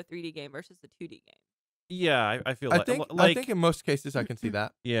impact to a 3D game versus a 2D game. Yeah, I feel I like think in most cases I can see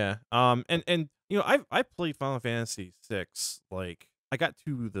that. yeah. And I played Final Fantasy 6. Like I got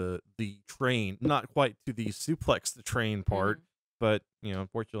to the train, not quite to the suplex the train part, but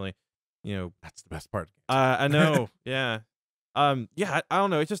unfortunately, That's the best part. I know. Yeah. I don't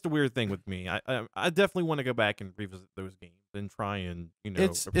know. It's just a weird thing with me. I definitely want to go back and revisit those games and try and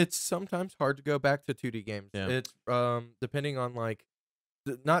It's sometimes hard to go back to 2D games. Yeah. It's depending on like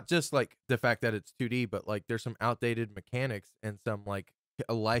not just like the fact that it's 2D, but like there's some outdated mechanics and some like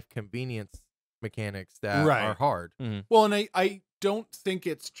a life convenience mechanics that Right. are hard. Well, and I don't think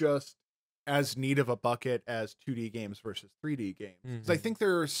it's just as neat of a bucket as 2D games versus 3D games. 'Cause I think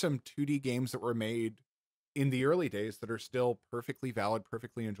there are some 2D games that were made in the early days that are still perfectly valid,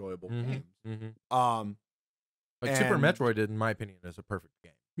 perfectly enjoyable games. Like Super And- Metroid, in my opinion, is a perfect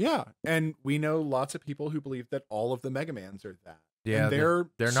game. Yeah, and we know lots of people who believe that all of the Mega Mans are that. Yeah, and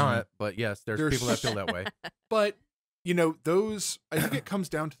they're not, but yes, there's people that feel that way. But you know, those, I think it comes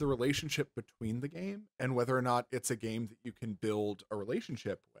down to the relationship between the game and whether or not it's a game that you can build a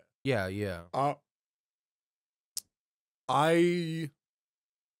relationship with. Yeah, yeah. I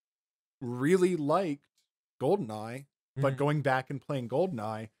really liked GoldenEye, but going back and playing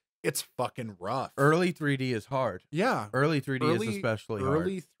GoldenEye, it's fucking rough. Early 3D is hard. Yeah. Early 3D is especially hard.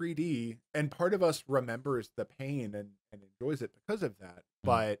 Early 3D, and part of us remembers the pain and enjoys it because of that.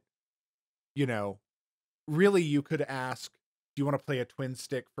 But, you know, really you could ask, do you want to play a twin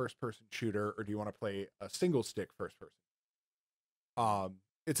stick first person shooter or do you want to play a single stick first person?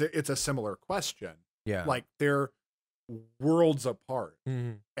 It's a similar question. Yeah. Like they're worlds apart.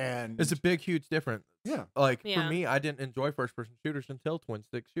 And And it's a big, huge difference. yeah. Like, for Yeah. me, I didn't enjoy first-person shooters until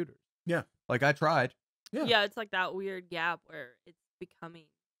twin-stick shooters. Yeah. Like, I tried. Yeah. Yeah, it's like that weird gap where it's becoming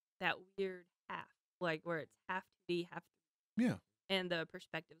that weird half, like where it's half 2D, half 3D. Yeah. And the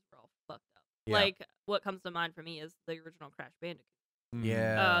perspectives are all fucked up. Yeah. Like what comes to mind for me is the original Crash Bandicoot.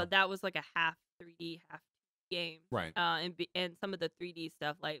 Yeah. That was like a half 3D, half 2D game. Right. And some of the 3D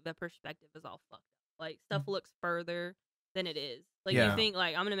stuff, like the perspective is all fucked up. Like stuff looks further than it is. Like Yeah. you think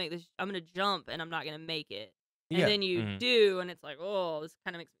like I'm gonna jump and I'm not gonna make it. And Yeah. then you do, and it's like, oh, this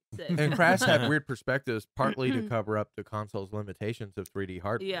kind of makes me sick. And Crash had weird perspectives, partly to cover up the console's limitations of 3D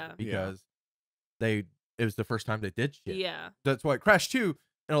hardware. Yeah. Because it was the first time they did shit. Yeah. That's why Crash 2,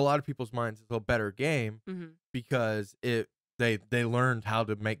 in a lot of people's minds, is a better game because they learned how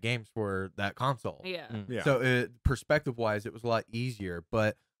to make games for that console. Yeah. Yeah. So perspective-wise, it was a lot easier.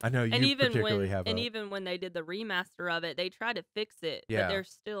 But I know you particularly have even when they did the remaster of it, they tried to fix it, Yeah. but there's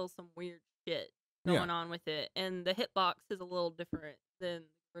still some weird shit going on with it, and the hitbox is a little different than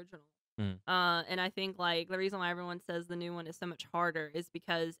the original. And I think like the reason why everyone says the new one is so much harder is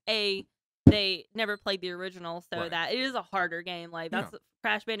because they never played the original, so that it is a harder game. Like that's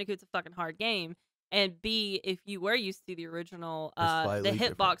Crash Bandicoot's a fucking hard game. And B, if you were used to the original, the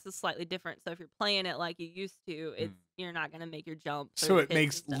hitbox is slightly different. So if you're playing it like you used to, it's you're not gonna make your jump. So it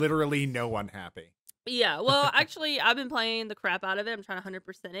makes literally no one happy. Yeah, well, actually, I've been playing the crap out of it. I'm trying to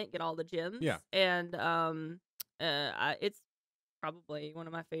 100% it, get all the gems. Yeah, and it's probably one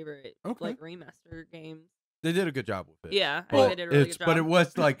of my favorite like remaster games. They did a good job with it. Yeah, I think they did a really good job. But it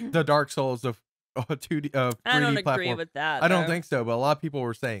was like the Dark Souls of 2D 3D I don't agree platform. with that. I don't think so, but a lot of people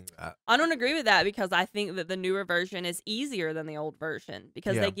were saying that. I don't agree with that because I think that the newer version is easier than the old version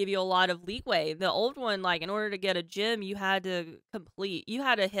because they give you a lot of leeway. The old one, like in order to get a gem, you had to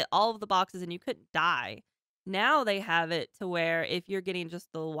hit all of the boxes and you couldn't die. Now they have it to where if you're getting just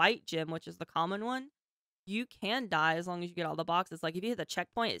the white gem, which is the common one, you can die as long as you get all the boxes. Like if you hit the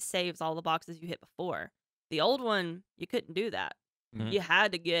checkpoint, it saves all the boxes you hit before. The old one, you couldn't do that. You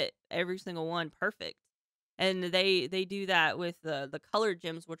had to get every single one perfect. And they do that with the colored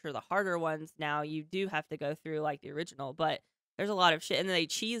gems, which are the harder ones. Now you do have to go through like the original, but there's a lot of shit. And then they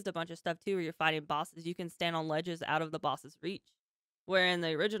cheesed a bunch of stuff too where you're fighting bosses. You can stand on ledges out of the boss's reach. Where in the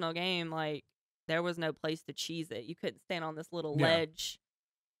original game, like there was no place to cheese it. You couldn't stand on this little ledge.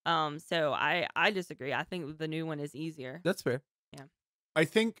 So I disagree. I think the new one is easier. That's fair. Yeah. I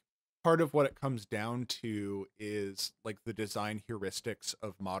think part of what it comes down to is like the design heuristics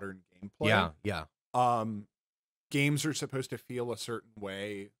of modern gameplay. Yeah. Games are supposed to feel a certain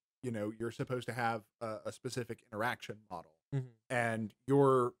way. You know, you're supposed to have a specific interaction model. And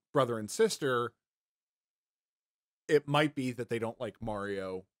your brother and sister, it might be that they don't like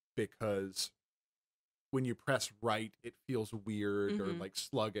Mario because when you press right, it feels weird or like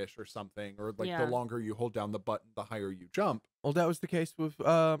sluggish or something, or like the longer you hold down the button, the higher you jump. Well, that was the case with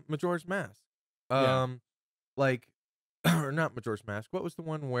Majora's Mask. Like, or not Majora's Mask. What was the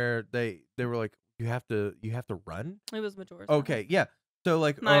one where they were like, you have to run? It was Majora's Okay, yeah. So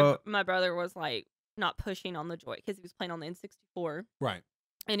like, my brother was like not pushing on the joy because he was playing on the N64, right?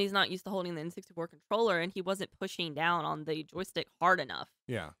 And he's not used to holding the N64 controller, and he wasn't pushing down on the joystick hard enough.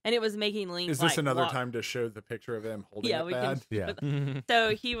 Yeah, and it was making Link. Is this another time to show the picture of him holding it bad? Yeah.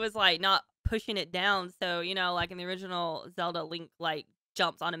 So he was like not pushing it down. So you know, like in the original Zelda, Link like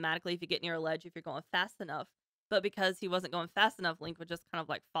jumps automatically if you get near a ledge if you're going fast enough. But because he wasn't going fast enough, Link would just kind of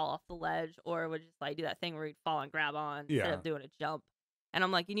like fall off the ledge, or would just like do that thing where he'd fall and grab on instead of doing a jump. And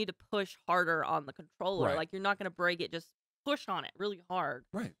I'm like, you need to push harder on the controller. Right. Like you're not gonna break it. Just push on it really hard.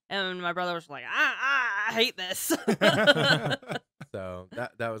 Right. And my brother was like, I hate this. So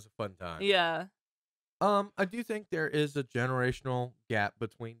that was a fun time. Yeah. I do think there is a generational gap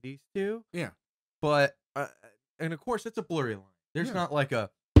between these two. Yeah. But and of course it's a blurry line. There's not like a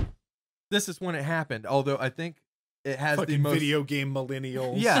this is when it happened. Although I think it has the Fucking most video game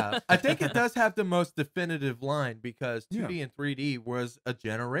millennials. Yeah, I think it does have the most definitive line because Yeah. 2D and 3D was a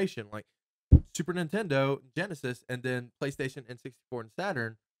generation, like Super Nintendo, Genesis, and then PlayStation, N64, and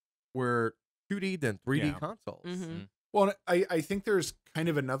Saturn were 2D then 3D Yeah. consoles. Mhm. Well, I think there's kind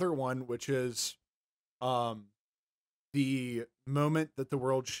of another one, which is the moment that the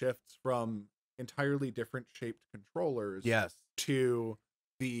world shifts from entirely different shaped controllers Yes. to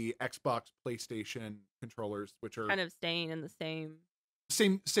the Xbox, PlayStation controllers, which are Kind of staying in the same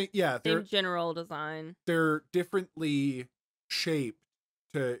same yeah, same general design. they're differently shaped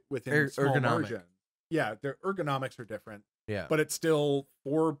to within small ergonomic. margins. Yeah, their ergonomics are different, Yeah. but it's still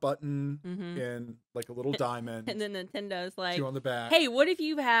 4-button Mhm. and like a little diamond, And then Nintendo's like, 2 on the back. "Hey, what if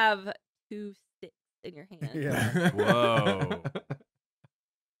you have 2 sticks in your hand?" Yeah. Whoa.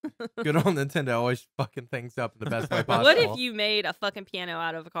 Good old Nintendo always fucking things up in the best way possible. What if you made a fucking piano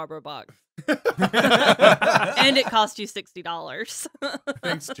out of a cardboard box and it cost you $60?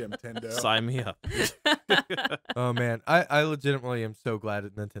 Thanks, Jim Tendo. Sign me up. Oh man, I legitimately am so glad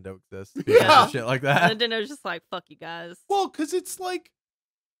that Nintendo exists because Yeah. of shit like that. Nintendo's just like, "Fuck you guys." Well, because it's like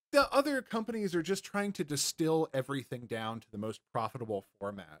the other companies are just trying to distill everything down to the most profitable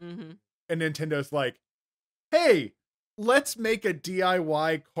format. Mhm. And Nintendo's like, hey, let's make a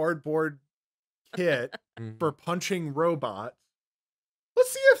DIY cardboard kit Mhm. for punching robots.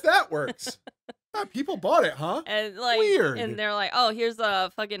 Let's see if that works. People bought it, huh? And like, Weird. and they're like, "Oh, here's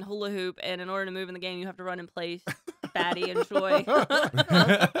a fucking hula hoop, and in order to move in the game, you have to run in place." Fatty and Joy.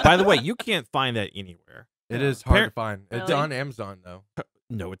 By the way, you can't find that anywhere. It is hard Appar- to find. It's Really? on Amazon though.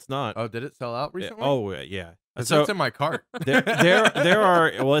 No, it's not. Oh, did it sell out recently? Oh, yeah. so So it's in my cart. there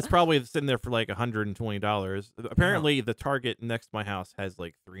are. Well, it's probably sitting there for like $120. Apparently, the Target next to my house has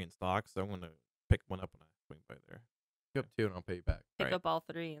like 3 in stock, so I'm gonna pick one up when I swing by there. Pick up 2 and I'll pay you back. Pick Right. up all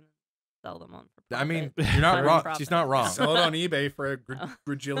 3 and sell them on for I mean, profit. you're not Sorry, wrong. profit. She's not wrong. Sell it on eBay for a Oh.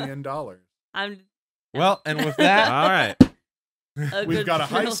 gajillion dollars. I'm Well, and with that, All right. We've got a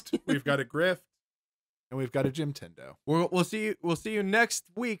drill. heist, we've got a grift, and we've got a Jim Tendo. we'll see you next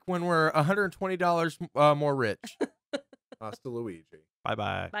week when we're $120 more rich. Hasta Luigi. Bye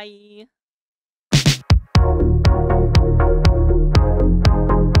bye. Bye.